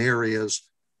different areas,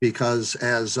 because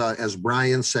as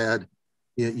Brian said,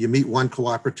 you meet one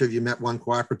cooperative, you met one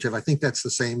cooperative. I think that's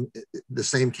the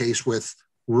same case with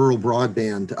rural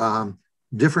broadband.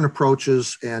 Different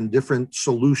approaches and different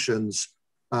solutions.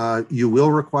 You will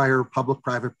require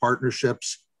public-private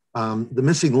partnerships. The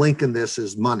missing link in this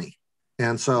is money.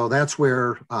 And so that's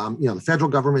where, the federal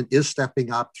government is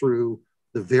stepping up through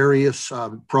the various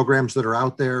programs that are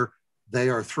out there. They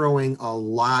are throwing a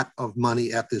lot of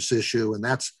money at this issue, and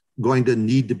that's going to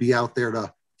need to be out there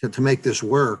to make this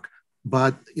work.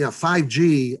 But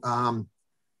 5G,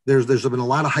 there's been a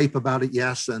lot of hype about it,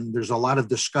 yes, and there's a lot of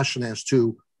discussion as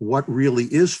to what really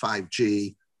is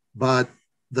 5G. But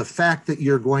the fact that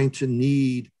you're going to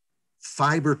need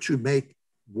fiber to make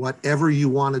whatever you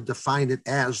want to define it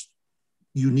as.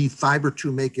 You need fiber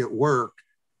to make it work.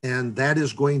 And that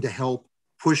is going to help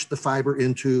push the fiber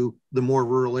into the more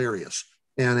rural areas.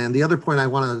 And the other point I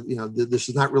want to, this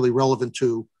is not really relevant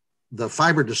to the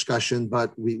fiber discussion,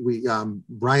 but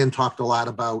Brian talked a lot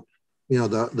about,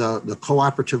 the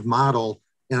cooperative model.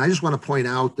 And I just want to point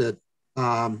out that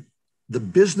the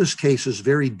business case is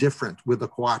very different with a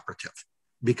cooperative,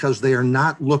 because they are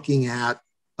not looking at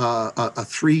a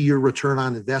 3-year return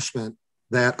on investment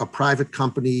that a private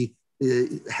company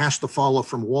has to follow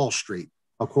from Wall Street.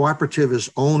 A cooperative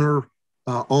is owner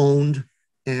owned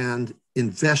and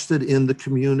invested in the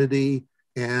community,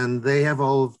 and they have a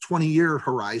 20-year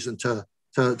horizon to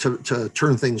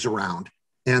turn things around.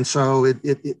 And so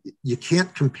you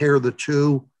can't compare the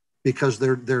two, because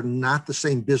they're not the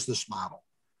same business model.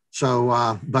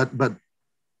 So, but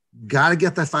got to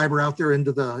get that fiber out there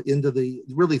into the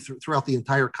really throughout the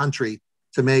entire country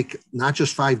to make not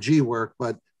just 5G work,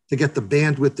 but to get the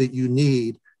bandwidth that you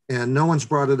need. And no one's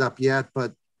brought it up yet,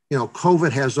 but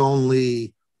COVID has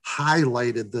only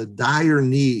highlighted the dire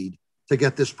need to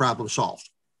get this problem solved.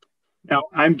 Now,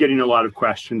 I'm getting a lot of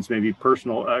questions, maybe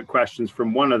personal questions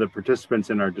from one of the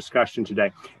participants in our discussion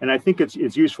today. And I think it's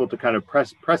useful to kind of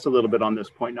press a little bit on this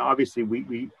point. Now, obviously,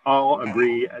 we all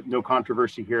agree, no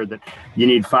controversy here, that you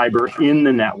need fiber in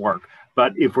the network.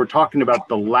 But if we're talking about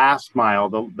the last mile,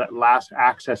 that last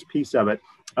access piece of it,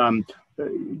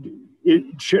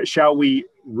 shall we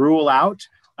rule out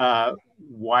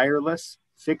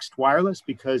fixed wireless,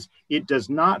 because it does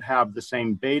not have the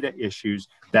same beta issues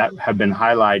that have been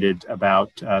highlighted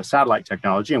about satellite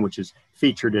technology, and which is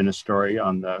featured in a story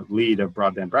on the lead of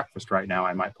Broadband Breakfast right now,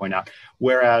 I might point out.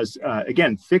 Whereas,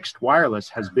 again, fixed wireless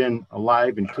has been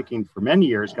alive and kicking for many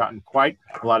years, gotten quite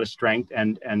a lot of strength,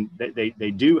 and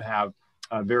they do have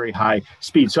very high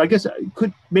speed. So I guess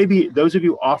could maybe those of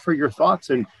you offer your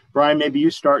thoughts, and Brian, maybe you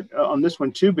start on this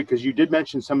one too, because you did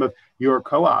mention some of your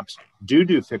co-ops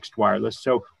do fixed wireless.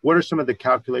 So what are some of the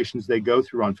calculations they go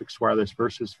through on fixed wireless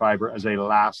versus fiber as a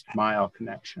last mile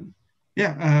connection?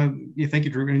 Yeah, thank you,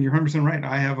 Drew. And you're 100% right.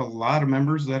 I have a lot of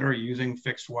members that are using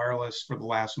fixed wireless for the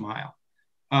last mile.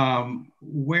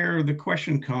 Where the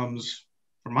question comes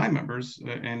from my members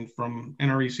and from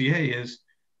NRECA is,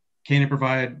 can it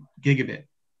provide gigabit,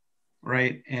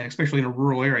 right? And especially in a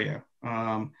rural area.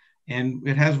 And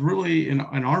it has really, in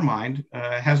our mind,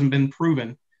 hasn't been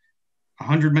proven.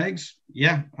 100 megs,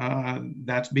 yeah,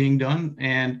 that's being done.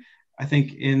 And I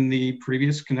think in the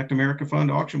previous Connect America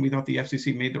Fund auction, we thought the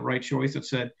FCC made the right choice that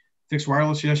said, fixed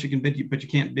wireless, yes, you can bid, but you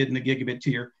can't bid in the gigabit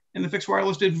tier. And the fixed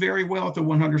wireless did very well at the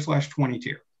 100/20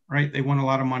 tier, right? They won a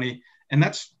lot of money. And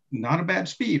that's not a bad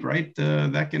speed, right?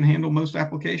 That can handle most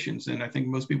applications. And I think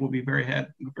most people will be very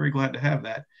glad to have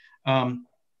that.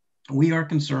 We are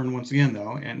concerned once again,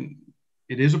 though, and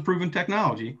it is a proven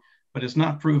technology, but it's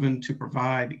not proven to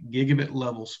provide gigabit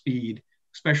level speed,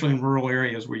 especially in rural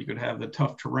areas where you could have the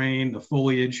tough terrain, the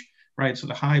foliage, right? So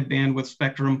the high bandwidth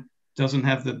spectrum doesn't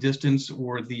have the distance,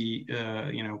 or the,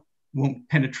 won't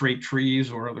penetrate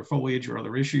trees or other foliage or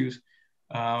other issues,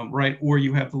 right? Or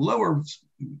you have the lower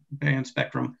band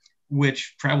spectrum,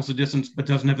 which travels the distance but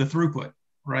doesn't have the throughput,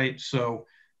 right? So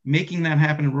making that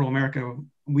happen in rural America,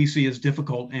 we see as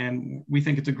difficult, and we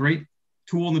think it's a great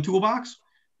tool in the toolbox,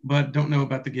 but don't know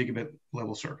about the gigabit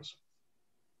level service.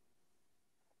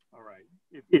 All right.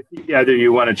 If either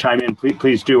you want to chime in,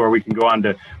 please do, or we can go on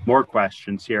to more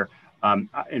questions here.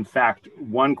 In fact,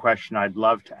 one question I'd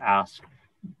love to ask,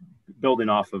 building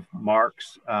off of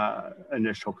Mark's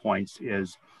initial points,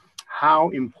 is how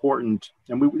important,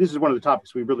 and this is one of the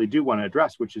topics we really do want to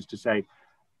address, which is to say,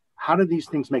 how do these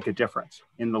things make a difference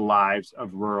in the lives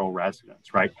of rural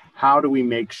residents, right? How do we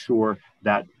make sure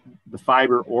that the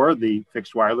fiber or the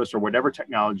fixed wireless or whatever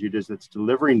technology it is that's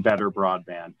delivering better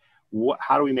broadband,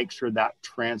 how do we make sure that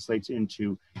translates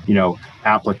into,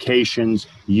 applications,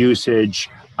 usage,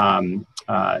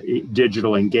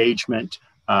 digital engagement,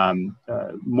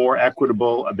 more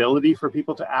equitable ability for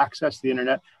people to access the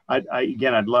internet?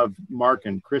 I'd love, Mark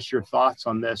and Chris, your thoughts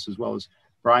on this, as well as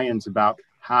Brian's, about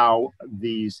how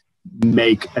these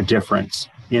make a difference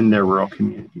in their rural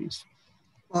communities.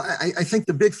 Well, I think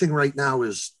the big thing right now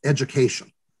is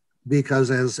education,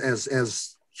 because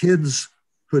as kids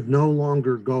could no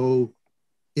longer go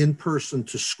in person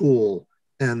to school,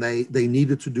 and they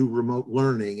needed to do remote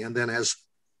learning, and then as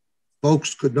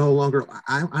folks could no longer,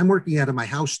 I'm working out of my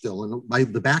house still, and by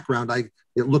the background,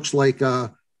 it looks like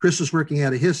Chris is working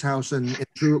out of his house, and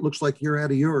Drew, it looks like you're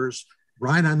out of yours.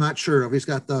 Brian, I'm not sure if he's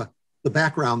got the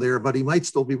background there, but he might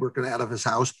still be working out of his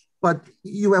house. But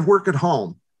you have work at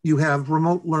home, you have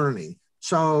remote learning.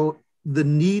 So the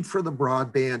need for the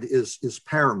broadband is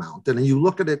paramount. And you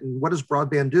look at it, and what does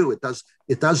broadband do?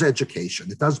 It does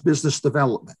education, it does business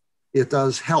development, it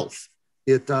does health,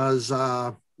 it does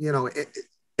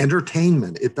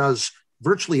entertainment, it does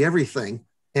virtually everything.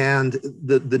 And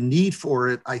the need for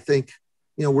it, I think,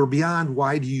 we're beyond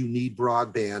why do you need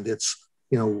broadband? It's,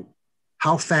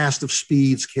 how fast of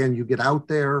speeds can you get out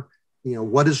there?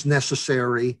 What is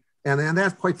necessary? And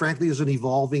that, quite frankly, is an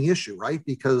evolving issue, right?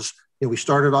 Because we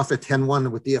started off at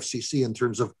 10.1 with the FCC in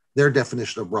terms of their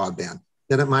definition of broadband.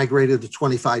 Then it migrated to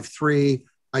 25.3.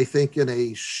 I think in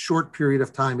a short period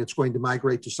of time, it's going to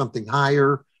migrate to something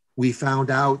higher. We found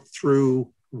out through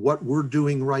what we're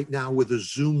doing right now with a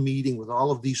Zoom meeting with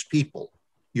all of these people,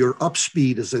 your up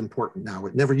speed is important now.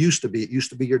 It never used to be. It used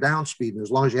to be your down speed. And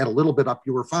as long as you had a little bit up,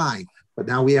 you were fine. But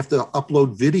now we have to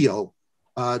upload video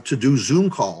to do Zoom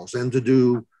calls and to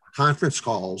do conference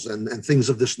calls and things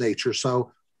of this nature.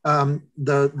 So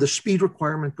the speed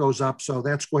requirement goes up. So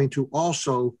that's going to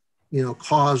also,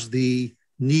 cause the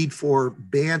need for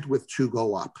bandwidth to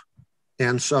go up.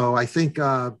 And so I think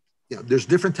there's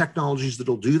different technologies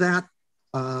that'll do that.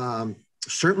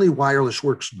 Certainly wireless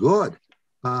works good,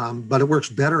 but it works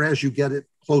better as you get it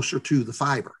closer to the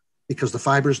fiber, because the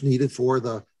fiber is needed for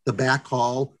the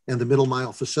backhaul and the middle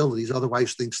mile facilities.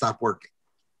 Otherwise, things stop working.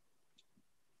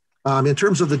 In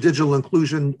terms of the digital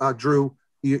inclusion, Drew,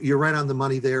 you're right on the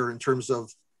money there in terms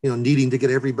of needing to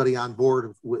get everybody on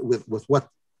board with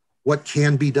what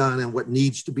can be done and what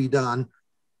needs to be done.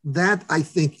 That, I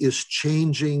think, is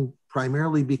changing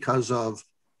primarily because of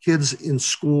kids in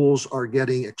schools are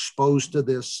getting exposed to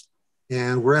this.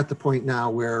 And we're at the point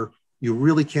now where you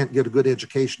really can't get a good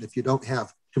education if you don't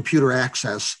have computer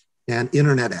access and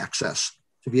internet access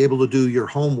to be able to do your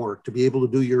homework, to be able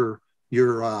to do your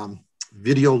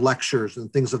video lectures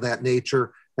and things of that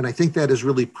nature. And I think that is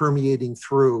really permeating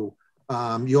through.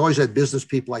 You always had business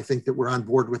people, I think, that were on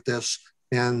board with this.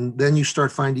 And then you start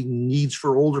finding needs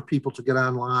for older people to get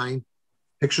online,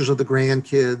 pictures of the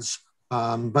grandkids,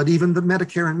 but even the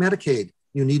Medicare and Medicaid.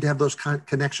 You need to have those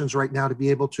connections right now to be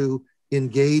able to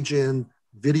engage in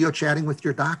video chatting with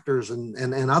your doctors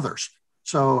and others.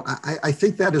 So I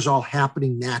think that is all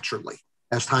happening naturally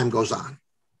as time goes on.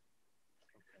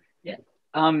 Yeah.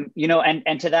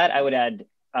 And to that, I would add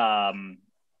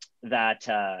that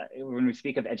when we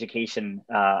speak of education,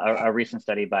 a recent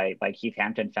study by Keith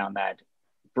Hampton found that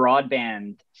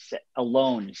broadband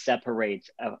alone separates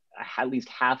at least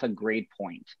half a grade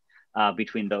point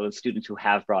between those students who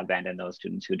have broadband and those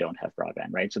students who don't have broadband,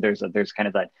 right? So there's kind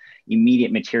of that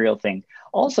immediate material thing.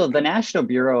 Also, the National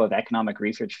Bureau of Economic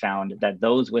Research found that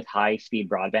those with high-speed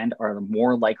broadband are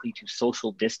more likely to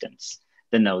social distance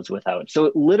than those without.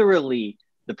 So literally,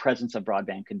 the presence of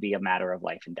broadband could be a matter of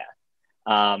life and death.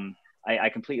 I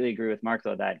completely agree with Mark,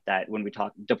 though, that when we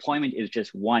talk, deployment is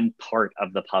just one part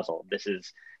of the puzzle. This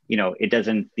is,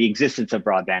 the existence of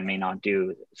broadband may not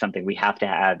do something. We have to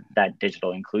add that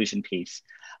digital inclusion piece.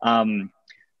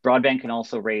 Broadband can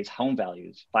also raise home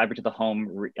values. Fiber to the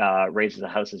home raises a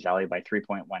house's value by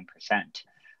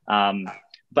 3.1%.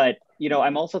 But,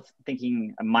 I'm also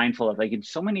I'm mindful of, like, in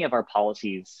so many of our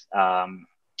policies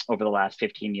over the last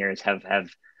 15 years have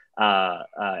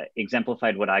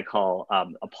exemplified what I call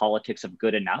a politics of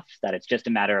good enough, that it's just a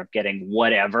matter of getting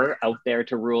whatever out there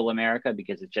to rural America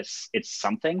because it's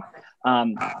something.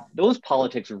 Those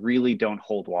politics really don't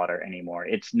hold water anymore.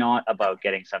 It's not about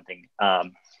getting something.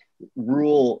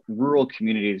 Rural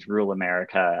communities, rural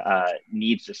America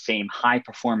needs the same high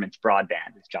performance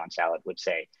broadband, as John Salad would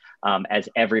say, as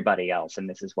everybody else. And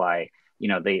this is why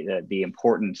the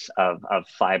importance of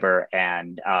fiber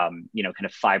and kind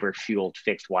of fiber fueled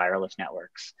fixed wireless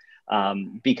networks,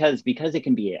 because it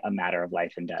can be a matter of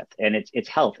life and death, and it's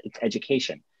health, it's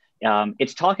education,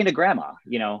 it's talking to grandma,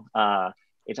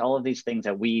 it's all of these things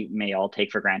that we may all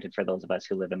take for granted for those of us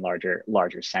who live in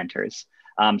larger centers.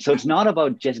 So it's not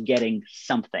about just getting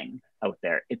something out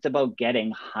there, it's about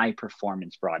getting high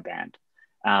performance broadband,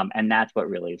 and that's what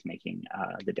really is making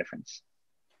the difference.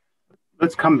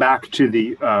 Let's come back to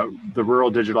the Rural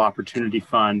Digital Opportunity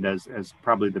Fund as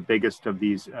probably the biggest of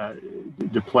these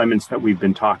deployments that we've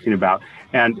been talking about.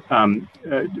 And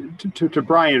to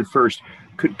Brian first,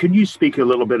 could you speak a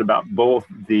little bit about both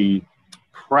the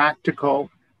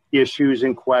practical issues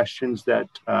and questions that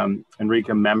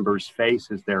Enrica members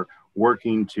face as they're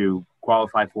working to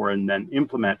qualify for and then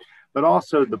implement, but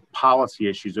also the policy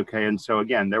issues, okay? And so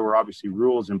again, there were obviously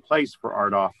rules in place for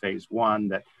RDOF Phase 1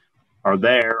 that are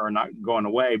there or not going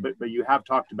away, but you have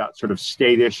talked about sort of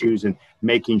state issues and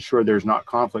making sure there's not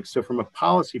conflict. So from a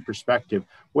policy perspective,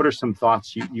 what are some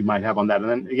thoughts you might have on that? And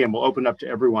then again, we'll open up to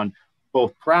everyone.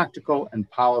 both practical and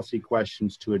policy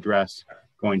questions to address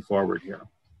going forward here.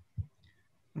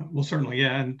 Well, certainly,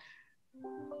 yeah, and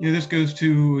this goes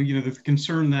to the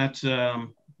concern that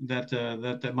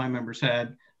that my members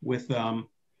had with the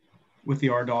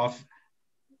RDOF.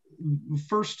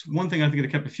 First, one thing I think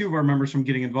that kept a few of our members from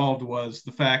getting involved was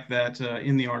the fact that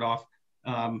in the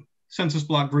RDOF, census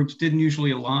block groups didn't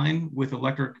usually align with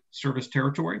electric service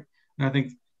territory. And I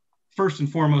think first and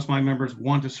foremost, my members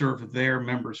want to serve their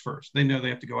members first. They know they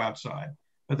have to go outside,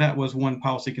 but that was one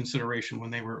policy consideration when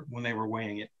they were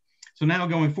weighing it. So now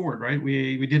going forward, right,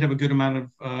 we did have a good amount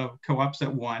of co-ops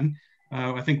that won.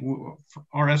 I think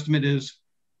our estimate is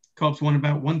co-ops won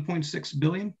about 1.6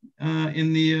 billion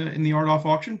in the RDOF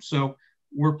auction. So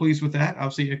we're pleased with that.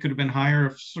 Obviously, it could have been higher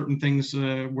if certain things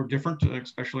were different,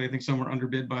 especially I think some were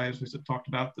underbid by, as we talked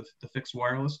about, the fixed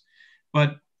wireless.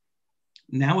 But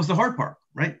now is the hard part,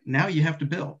 right? Now you have to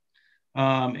build.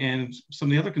 And some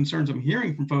of the other concerns I'm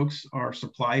hearing from folks are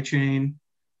supply chain,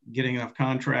 getting enough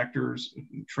contractors,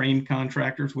 trained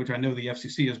contractors, which I know the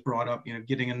FCC has brought up,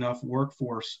 getting enough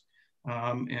workforce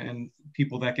and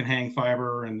people that can hang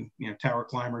fiber and tower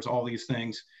climbers, all these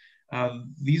things.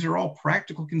 These are all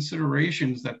practical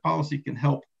considerations that policy can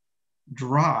help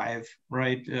drive,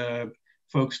 right?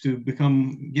 Folks to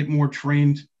get more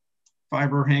trained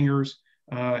fiber hangers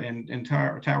and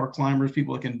tower climbers,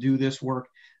 people that can do this work.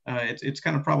 It's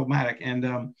kind of problematic.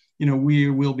 And, we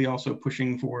will be also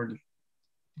pushing forward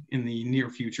in the near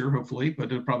future, hopefully, but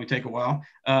it'll probably take a while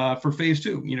for phase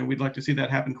 2. We'd like to see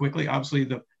that happen quickly. Obviously,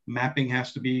 the mapping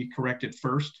has to be corrected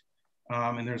first,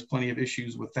 and there's plenty of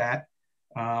issues with that.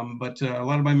 But a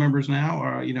lot of my members now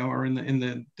are in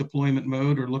the deployment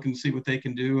mode or looking to see what they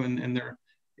can do, and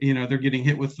they're getting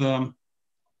hit with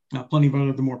plenty of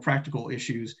other the more practical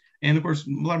issues. And of course, a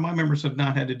lot of my members have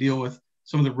not had to deal with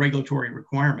some of the regulatory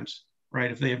requirements, right?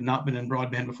 If they have not been in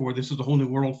broadband before, this is a whole new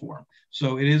world for them.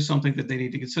 So it is something that they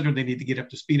need to consider. They need to get up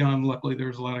to speed on. Luckily,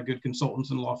 there's a lot of good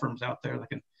consultants and law firms out there that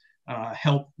can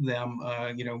help them,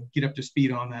 get up to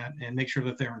speed on that and make sure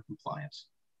that they're in compliance.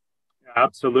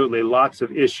 Absolutely. Lots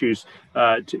of issues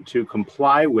to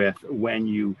comply with when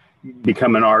you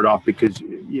become an RDOF, because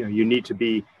you need to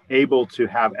be able to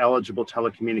have eligible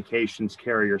telecommunications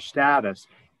carrier status,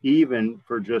 even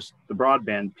for just the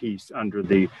broadband piece under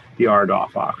the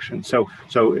RDOF auction. So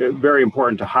very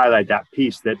important to highlight that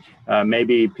piece that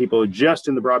maybe people just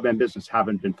in the broadband business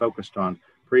haven't been focused on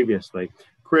previously.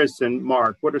 Chris and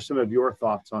Mark, what are some of your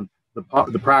thoughts on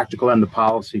the practical and the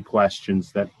policy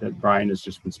questions that Brian has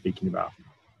just been speaking about?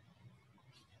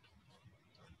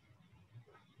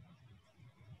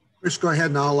 Chris, go ahead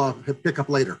and I'll pick up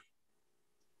later.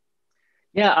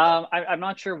 Yeah, I'm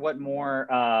not sure what more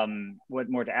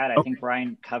to add. I think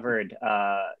Brian covered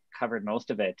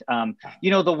most of it.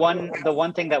 The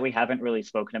one thing that we haven't really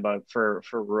spoken about for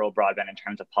rural broadband in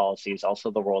terms of policy is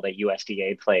also the role that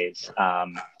USDA plays,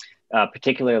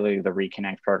 particularly the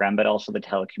Reconnect program, but also the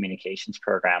telecommunications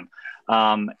program.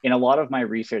 In a lot of my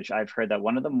research, I've heard that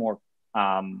one of the more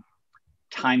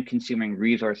time-consuming,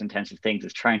 resource-intensive things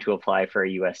is trying to apply for a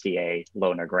USDA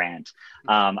loan or grant.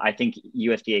 I think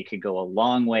USDA could go a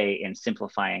long way in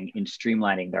simplifying, in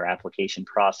streamlining their application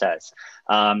process,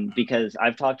 because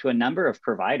I've talked to a number of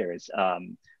providers,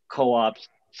 co-ops,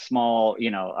 small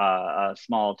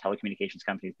telecommunications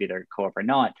companies, be they co-op or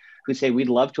not, who say we'd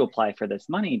love to apply for this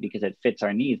money because it fits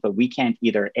our needs, but we can't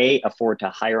either A, afford to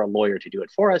hire a lawyer to do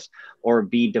it for us, or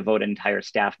B, devote an entire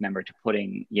staff member to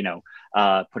putting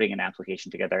an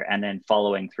application together and then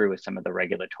following through with some of the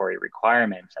regulatory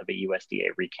requirements of a USDA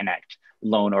Reconnect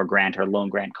loan or grant or loan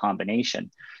grant combination.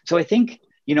 So I think,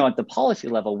 at the policy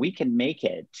level, we can make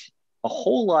it a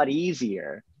whole lot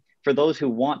easier for those who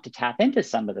want to tap into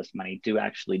some of this money to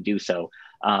actually do so.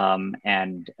 I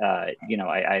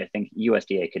think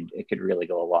USDA could really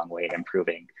go a long way in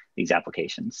improving these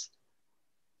applications.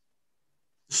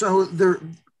 So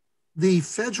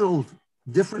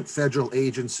different federal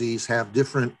agencies have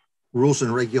different rules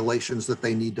and regulations that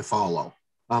they need to follow.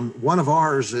 One of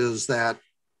ours is that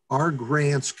our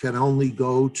grants can only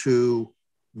go to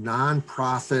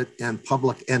nonprofit and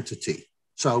public entity.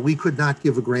 So we could not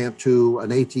give a grant to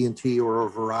an AT&T or a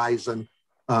Verizon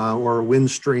or a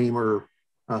Windstream or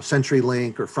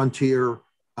CenturyLink or Frontier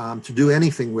to do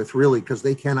anything with, really, because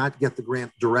they cannot get the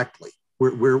grant directly.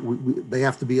 They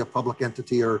have to be a public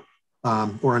entity or a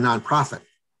nonprofit.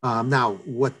 Now,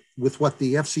 with what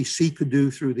the FCC could do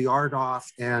through the RDOF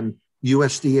and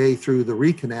USDA through the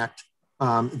Reconnect,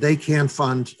 they can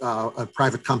fund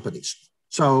private companies.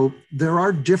 So there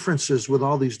are differences with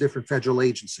all these different federal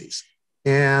agencies.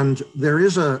 And there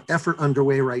is an effort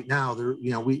underway right now.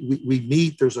 We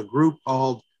meet, there's a group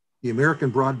called the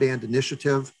American Broadband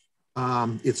Initiative.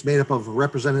 It's made up of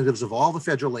representatives of all the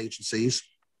federal agencies.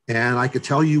 And I could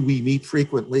tell you we meet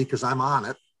frequently because I'm on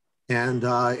it. And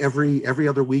every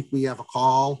other week we have a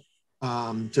call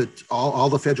to all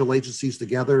the federal agencies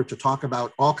together to talk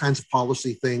about all kinds of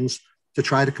policy things to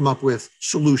try to come up with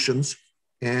solutions.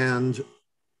 And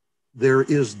there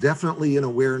is definitely an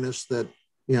awareness that,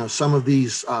 you know, some of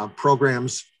these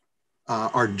programs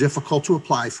are difficult to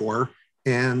apply for.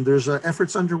 And there's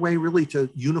efforts underway really to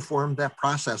uniform that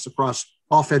process across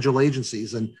all federal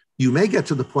agencies. And you may get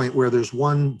to the point where there's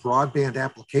one broadband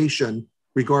application,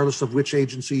 regardless of which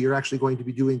agency you're actually going to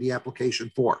be doing the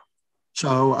application for.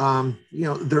 So, you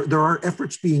know, there are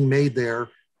efforts being made there.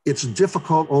 It's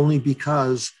difficult only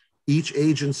because each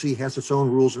agency has its own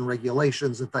rules and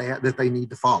regulations that they need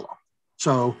to follow.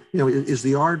 So, you know, is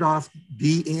the RDOF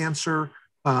the answer?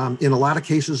 In a lot of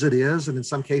cases it is, and in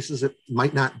some cases it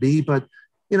might not be, but,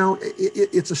 you know,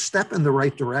 it's a step in the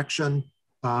right direction.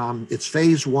 It's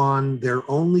phase one. They're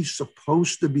only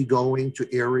supposed to be going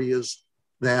to areas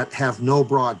that have no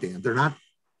broadband. They're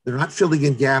not filling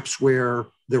in gaps where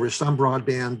there is some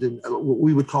broadband in what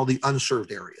we would call the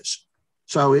unserved areas.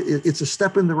 So it's a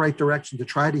step in the right direction to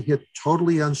try to hit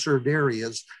totally unserved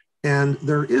areas. And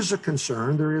there is a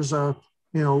concern. There is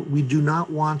we do not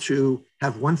want to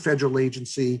have one federal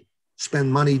agency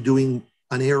spend money doing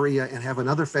an area and have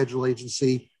another federal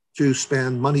agency to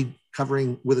spend money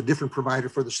covering with a different provider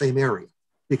for the same area,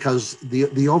 because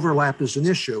the overlap is an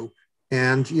issue.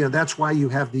 And, you know, that's why you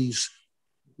have these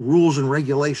rules and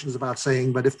regulations about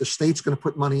saying, but if the state's going to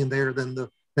put money in there, then the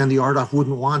RDOF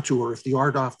wouldn't want to, or if the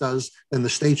RDOF does, then the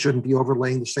state shouldn't be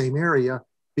overlaying the same area,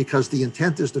 because the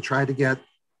intent is to try to get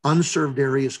unserved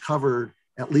areas covered,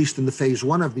 at least in the phase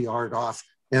one of the RDOF.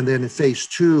 And then in phase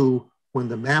two, when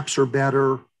the maps are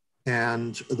better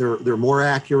and they're more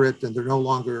accurate and they're no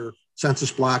longer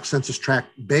census block, census tract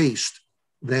based,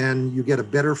 then you get a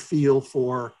better feel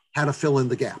for how to fill in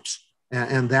the gaps.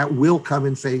 And that will come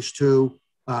in phase two.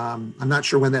 I'm not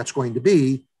sure when that's going to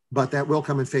be, but that will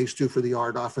come in phase two for the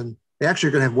RDOF. And they actually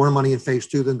are going to have more money in phase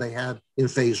two than they had in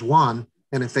phase one.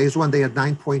 And in phase one, they had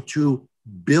 $9.2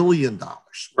 billion.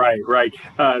 Right.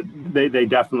 They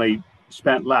definitely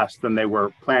spent less than they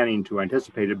were planning to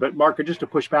anticipate it. But Mark, just to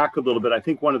push back a little bit, I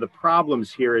think one of the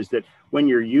problems here is that when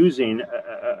you're using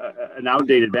an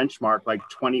outdated benchmark like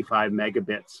 25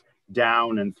 megabits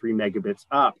down and 3 megabits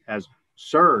up as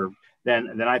served,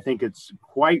 then I think it's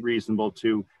quite reasonable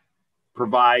to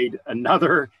provide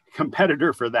another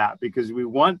competitor for that, because we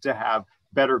want to have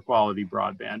better quality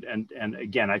broadband. And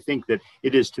again, I think that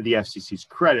it is to the FCC's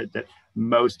credit that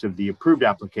most of the approved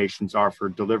applications are for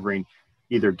delivering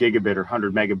either gigabit or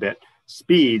 100 megabit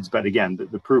speeds. But again,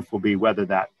 the proof will be whether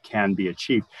that can be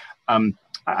achieved.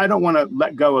 I don't want to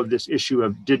let go of this issue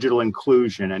of digital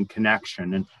inclusion and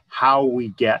connection and how we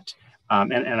get, I'm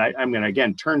going to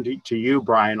again turn to you,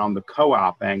 Brian, on the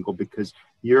co-op angle, because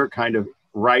you're kind of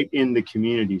right in the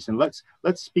communities. And let's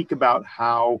speak about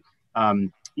how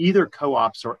either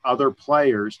co-ops or other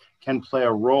players can play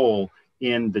a role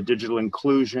in the digital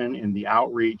inclusion, in the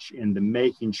outreach, in the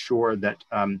making sure that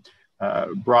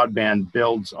broadband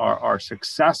builds are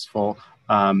successful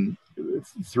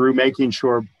through making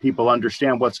sure people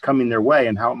understand what's coming their way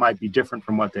and how it might be different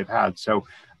from what they've had. So,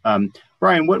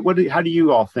 Brian, how do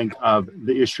you all think of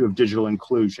the issue of digital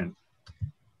inclusion?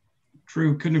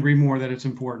 True, couldn't agree more that it's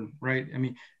important, right? I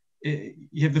mean,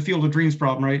 you have the field of dreams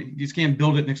problem, right? You just can't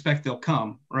build it and expect they'll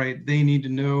come, right? They need to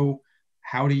know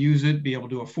how to use it, be able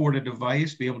to afford a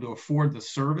device, be able to afford the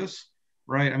service,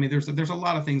 right? I mean, there's a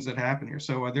lot of things that happen here.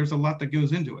 So there's a lot that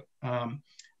goes into it.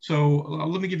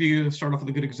 Let me start off with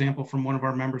a good example from one of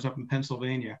our members up in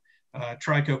Pennsylvania,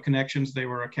 Trico Connections. They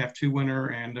were a CAF2 winner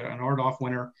and an RDOF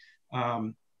winner,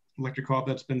 electric co-op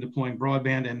that's been deploying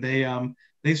broadband. And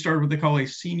they started what they call a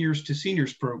seniors to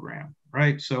seniors program,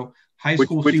 right? So high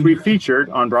school which we featured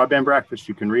on Broadband Breakfast.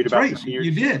 You can read about the seniors.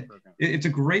 You did. It's a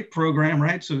great program,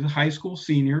 right? So the high school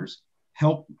seniors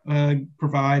help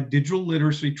provide digital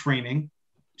literacy training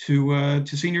to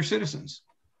senior citizens.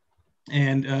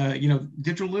 And,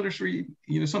 digital literacy,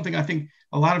 something I think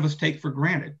a lot of us take for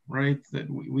granted, right? That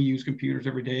we use computers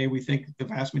every day. We think the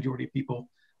vast majority of people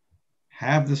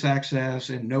have this access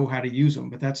and know how to use them,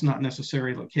 but that's not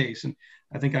necessarily the case. And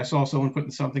I think I saw someone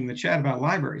putting something in the chat about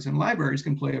libraries, and libraries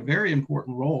can play a very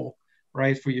important role,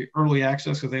 right? For your early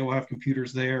access, because they will have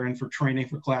computers there, and for training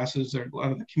for classes. There's a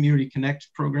lot of the Community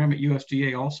Connect program at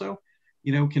USDA also,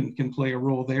 can play a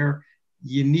role there.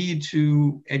 You need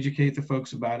to educate the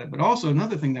folks about it. But also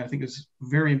another thing that I think is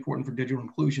very important for digital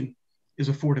inclusion is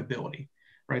affordability,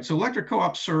 right? So electric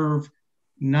co-ops serve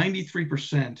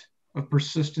 93% of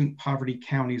persistent poverty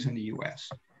counties in the US,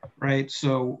 right?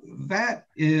 So that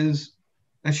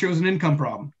shows an income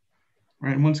problem,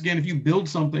 right? And once again, if you build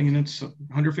something and it's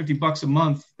 $150 a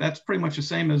month, that's pretty much the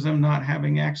same as them not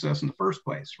having access in the first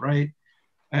place, right?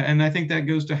 And I think that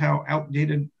goes to how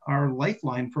outdated our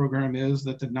Lifeline program is,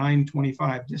 that the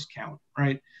 $9.25 discount,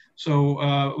 right? So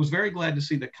I was very glad to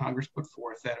see that Congress put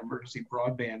forth that emergency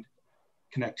broadband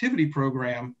connectivity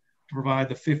program to provide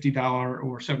the $50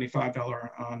 or $75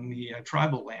 on the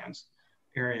tribal lands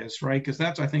areas, right? Because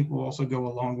that's, I think, will also go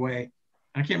a long way.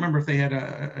 I can't remember if they had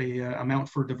a amount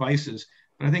for devices,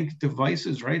 but I think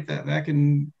devices, right, that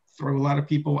can throw a lot of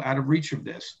people out of reach of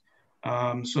this.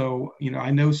 So, you know, I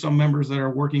know some members that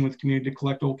are working with community to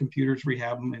collect old computers,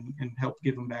 rehab them, and help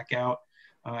give them back out,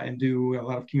 and do a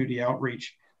lot of community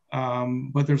outreach.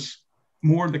 But there's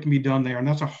more that can be done there, and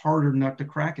that's a harder nut to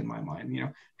crack in my mind. You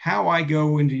know, how I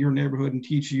go into your neighborhood and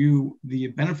teach you the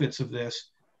benefits of this,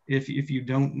 if you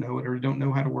don't know it or don't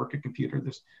know how to work a computer,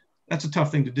 that's a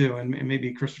tough thing to do. And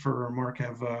maybe Christopher or Mark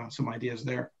have some ideas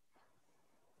there.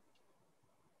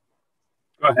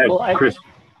 Go ahead, Chris.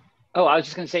 Oh, I was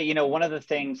just going to say, you know, one of the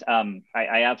things,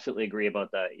 I absolutely agree about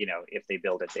the, you know, if they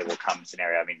build it, they will come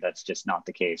scenario. I mean, that's just not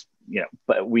the case, you know,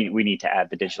 but we need to add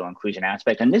the digital inclusion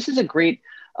aspect. And this is a great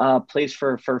place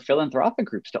for philanthropic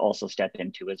groups to also step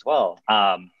into as well.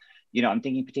 You know, I'm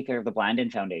thinking in particular of the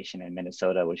Blandin Foundation in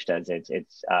Minnesota, which does its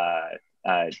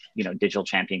you know, Digital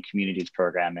Champion Communities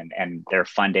program, and they're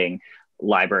funding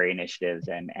library initiatives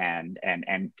and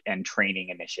training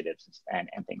initiatives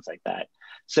and things like that.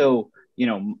 So, you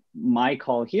know, my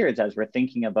call here is, as we're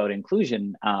thinking about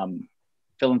inclusion,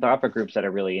 philanthropic groups that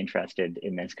are really interested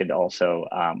in this could also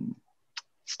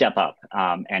step up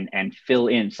and fill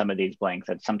in some of these blanks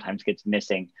that sometimes gets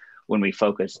missing when we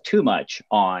focus too much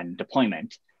on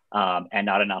deployment and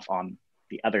not enough on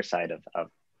the other side of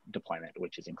deployment,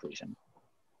 which is inclusion.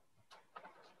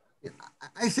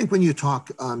 I think when you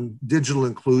talk digital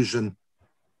inclusion,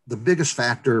 the biggest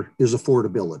factor is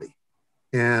affordability.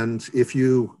 And if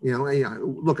you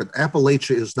look at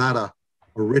Appalachia is not a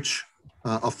rich,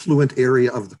 affluent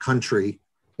area of the country,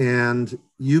 and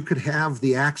you could have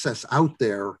the access out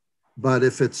there, but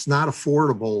if it's not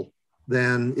affordable,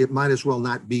 then it might as well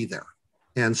not be there.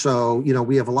 And so, you know,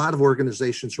 we have a lot of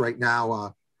organizations right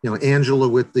now, you know, Angela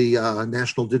with the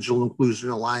National Digital Inclusion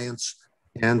Alliance,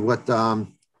 and what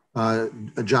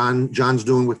John's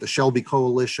doing with the Shelby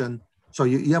Coalition. So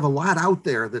you have a lot out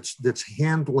there that's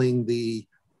handling the,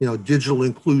 you know, digital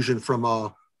inclusion from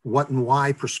a what and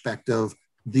why perspective.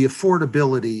 The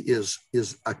affordability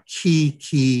is a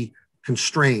key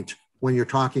constraint when you're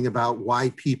talking about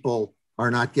why people are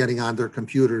not getting on their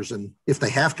computers, and if they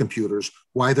have computers,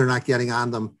 why they're not getting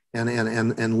on them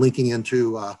and linking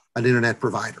into an internet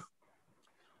provider.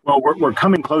 Well, we're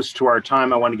coming close to our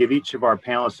time. I want to give each of our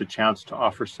panelists a chance to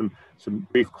offer some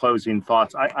brief closing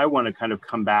thoughts. I want to kind of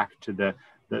come back to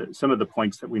some of the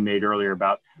points that we made earlier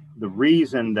about the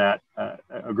reason that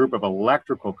a group of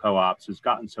electrical co-ops has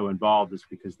gotten so involved is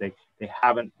because they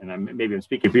haven't, and maybe I'm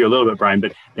speaking for you a little bit, Brian,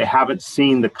 but they haven't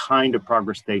seen the kind of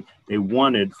progress they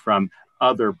wanted from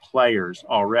other players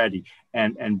already.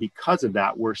 And because of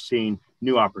that, we're seeing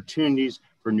new opportunities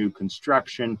for new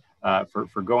construction,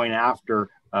 for going after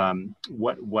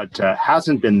what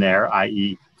hasn't been there,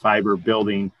 i.e. fiber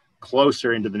building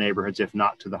closer into the neighborhoods, if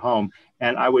not to the home.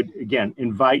 And I would, again,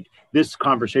 invite, this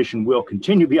conversation will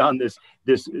continue beyond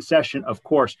this session, of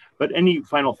course, but any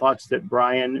final thoughts that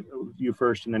Brian, you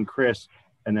first, and then Chris,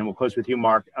 and then we'll close with you,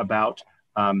 Mark, about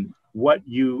what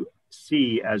you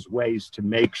see as ways to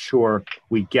make sure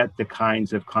we get the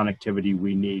kinds of connectivity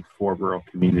we need for rural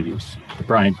communities.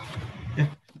 Brian. Yeah.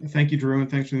 Thank you, Drew,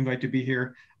 and thanks for the invite to be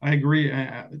here. I agree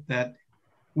that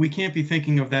we can't be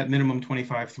thinking of that minimum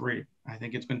 25.3. I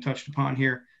think it's been touched upon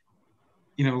here.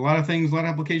 You know, a lot of things, a lot of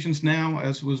applications now,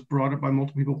 as was brought up by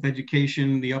multiple people with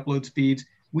education, the upload speeds,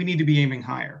 we need to be aiming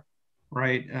higher,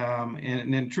 right?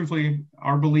 And then truthfully,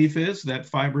 our belief is that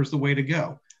fiber is the way to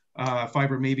go.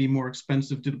 Fiber may be more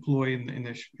expensive to deploy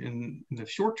in the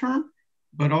short term,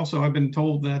 but also I've been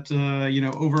told that, you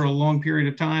know, over a long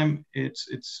period of time, it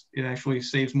actually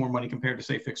saves more money compared to,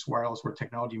 say, fixed wireless, where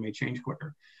technology may change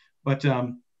quicker. But,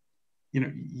 you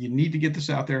know, you need to get this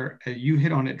out there. You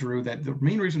hit on it, Drew, that the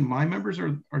main reason my members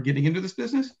are getting into this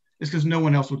business is because no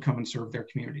one else would come and serve their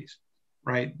communities,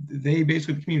 right? They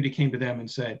basically, the community came to them and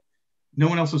said, no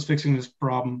one else is fixing this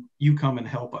problem. You come and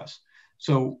help us.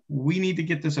 So we need to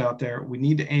get this out there. We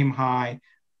need to aim high.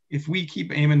 If we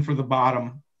keep aiming for the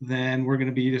bottom, then we're going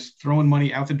to be just throwing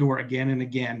money out the door again and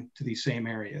again to these same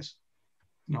areas.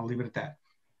 And I'll leave it at that.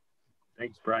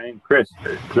 Thanks, Brian. Chris,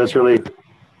 that's really...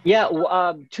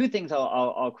 Yeah, two things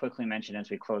I'll quickly mention as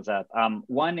we close up.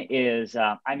 One is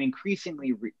I'm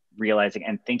increasingly realizing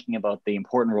and thinking about the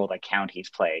important role that counties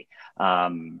play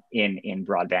in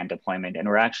broadband deployment, and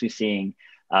we're actually seeing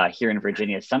here in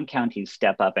Virginia some counties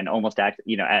step up and almost act,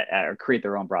 or create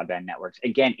their own broadband networks.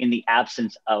 Again, in the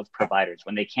absence of providers,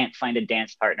 when they can't find a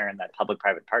dance partner in that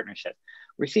public-private partnership,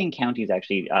 we're seeing counties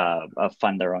actually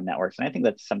fund their own networks, and I think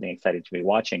that's something exciting to be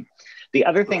watching. The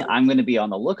other thing I'm going to be on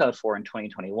the lookout for in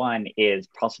 2021 is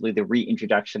possibly the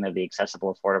reintroduction of the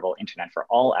Accessible Affordable Internet for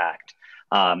All Act,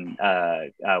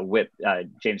 with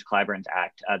James Clyburn's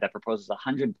act that proposes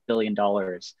 $100 billion,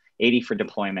 80 for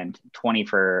deployment, 20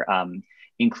 for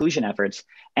inclusion efforts.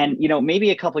 And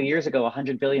maybe a couple of years ago,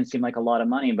 100 billion seemed like a lot of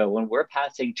money, but when we're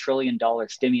passing $1 trillion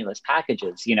stimulus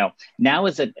packages, now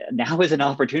is an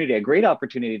opportunity, a great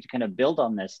opportunity to kind of build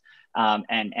on this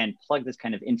and plug this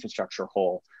kind of infrastructure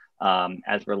hole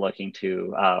as we're looking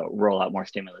to roll out more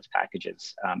stimulus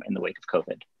packages in the wake of COVID.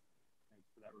 Thanks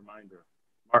for that reminder.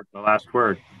 Mark, the last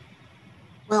word.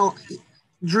 Well,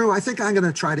 Drew, I think I'm going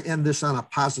to try to end this on a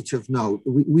positive note.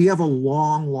 We have a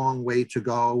long, long way to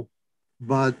go,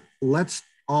 but let's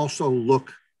also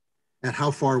look at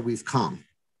how far we've come.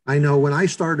 I know when I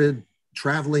started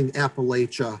traveling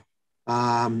Appalachia,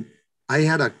 I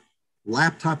had a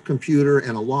laptop computer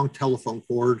and a long telephone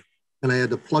cord, and I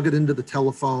had to plug it into the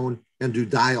telephone and do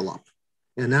dial-up.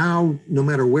 And now, no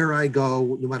matter where I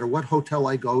go, no matter what hotel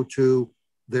I go to,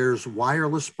 there's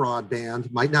wireless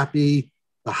broadband. Might not be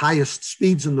the highest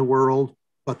speeds in the world,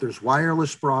 but there's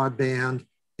wireless broadband,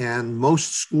 and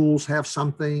most schools have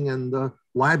something, and the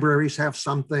libraries have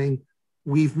something.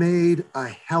 We've made a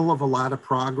hell of a lot of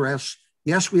progress.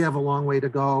 Yes, we have a long way to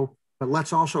go, but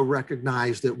let's also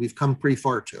recognize that we've come pretty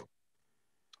far too.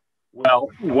 Well,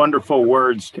 wonderful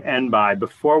words to end by.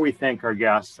 Before we thank our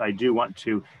guests, I do want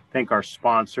to thank our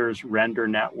sponsors, Render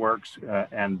Networks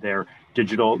and their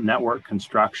digital network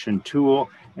construction tool,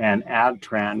 and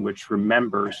Adtran, which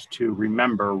remembers to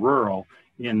remember rural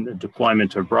in the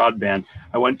deployment of broadband.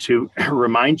 I want to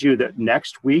remind you that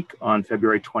next week on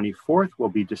February 24th, we'll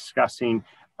be discussing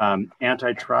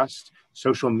antitrust,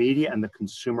 social media, and the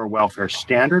consumer welfare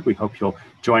standard. We hope you'll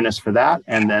join us for that.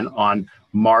 And then on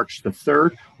March the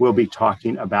 3rd, we'll be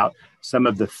talking about some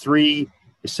of the 3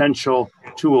 essential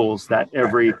tools that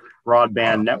every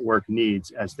broadband network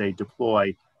needs as they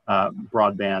deploy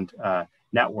broadband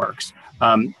networks.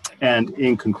 And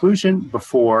in conclusion,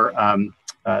 before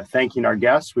thanking our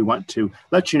guests, we want to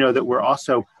let you know that we're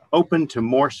also open to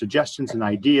more suggestions and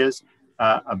ideas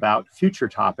about future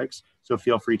topics. So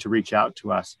feel free to reach out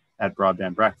to us at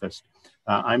Broadband Breakfast.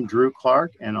 I'm Drew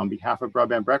Clark, and on behalf of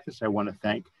Broadband Breakfast, I want to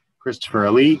thank Christopher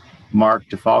Ali, Mark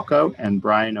DeFalco, and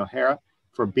Brian O'Hara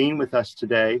for being with us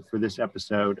today for this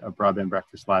episode of Broadband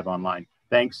Breakfast Live Online.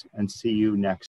 Thanks, and see you next.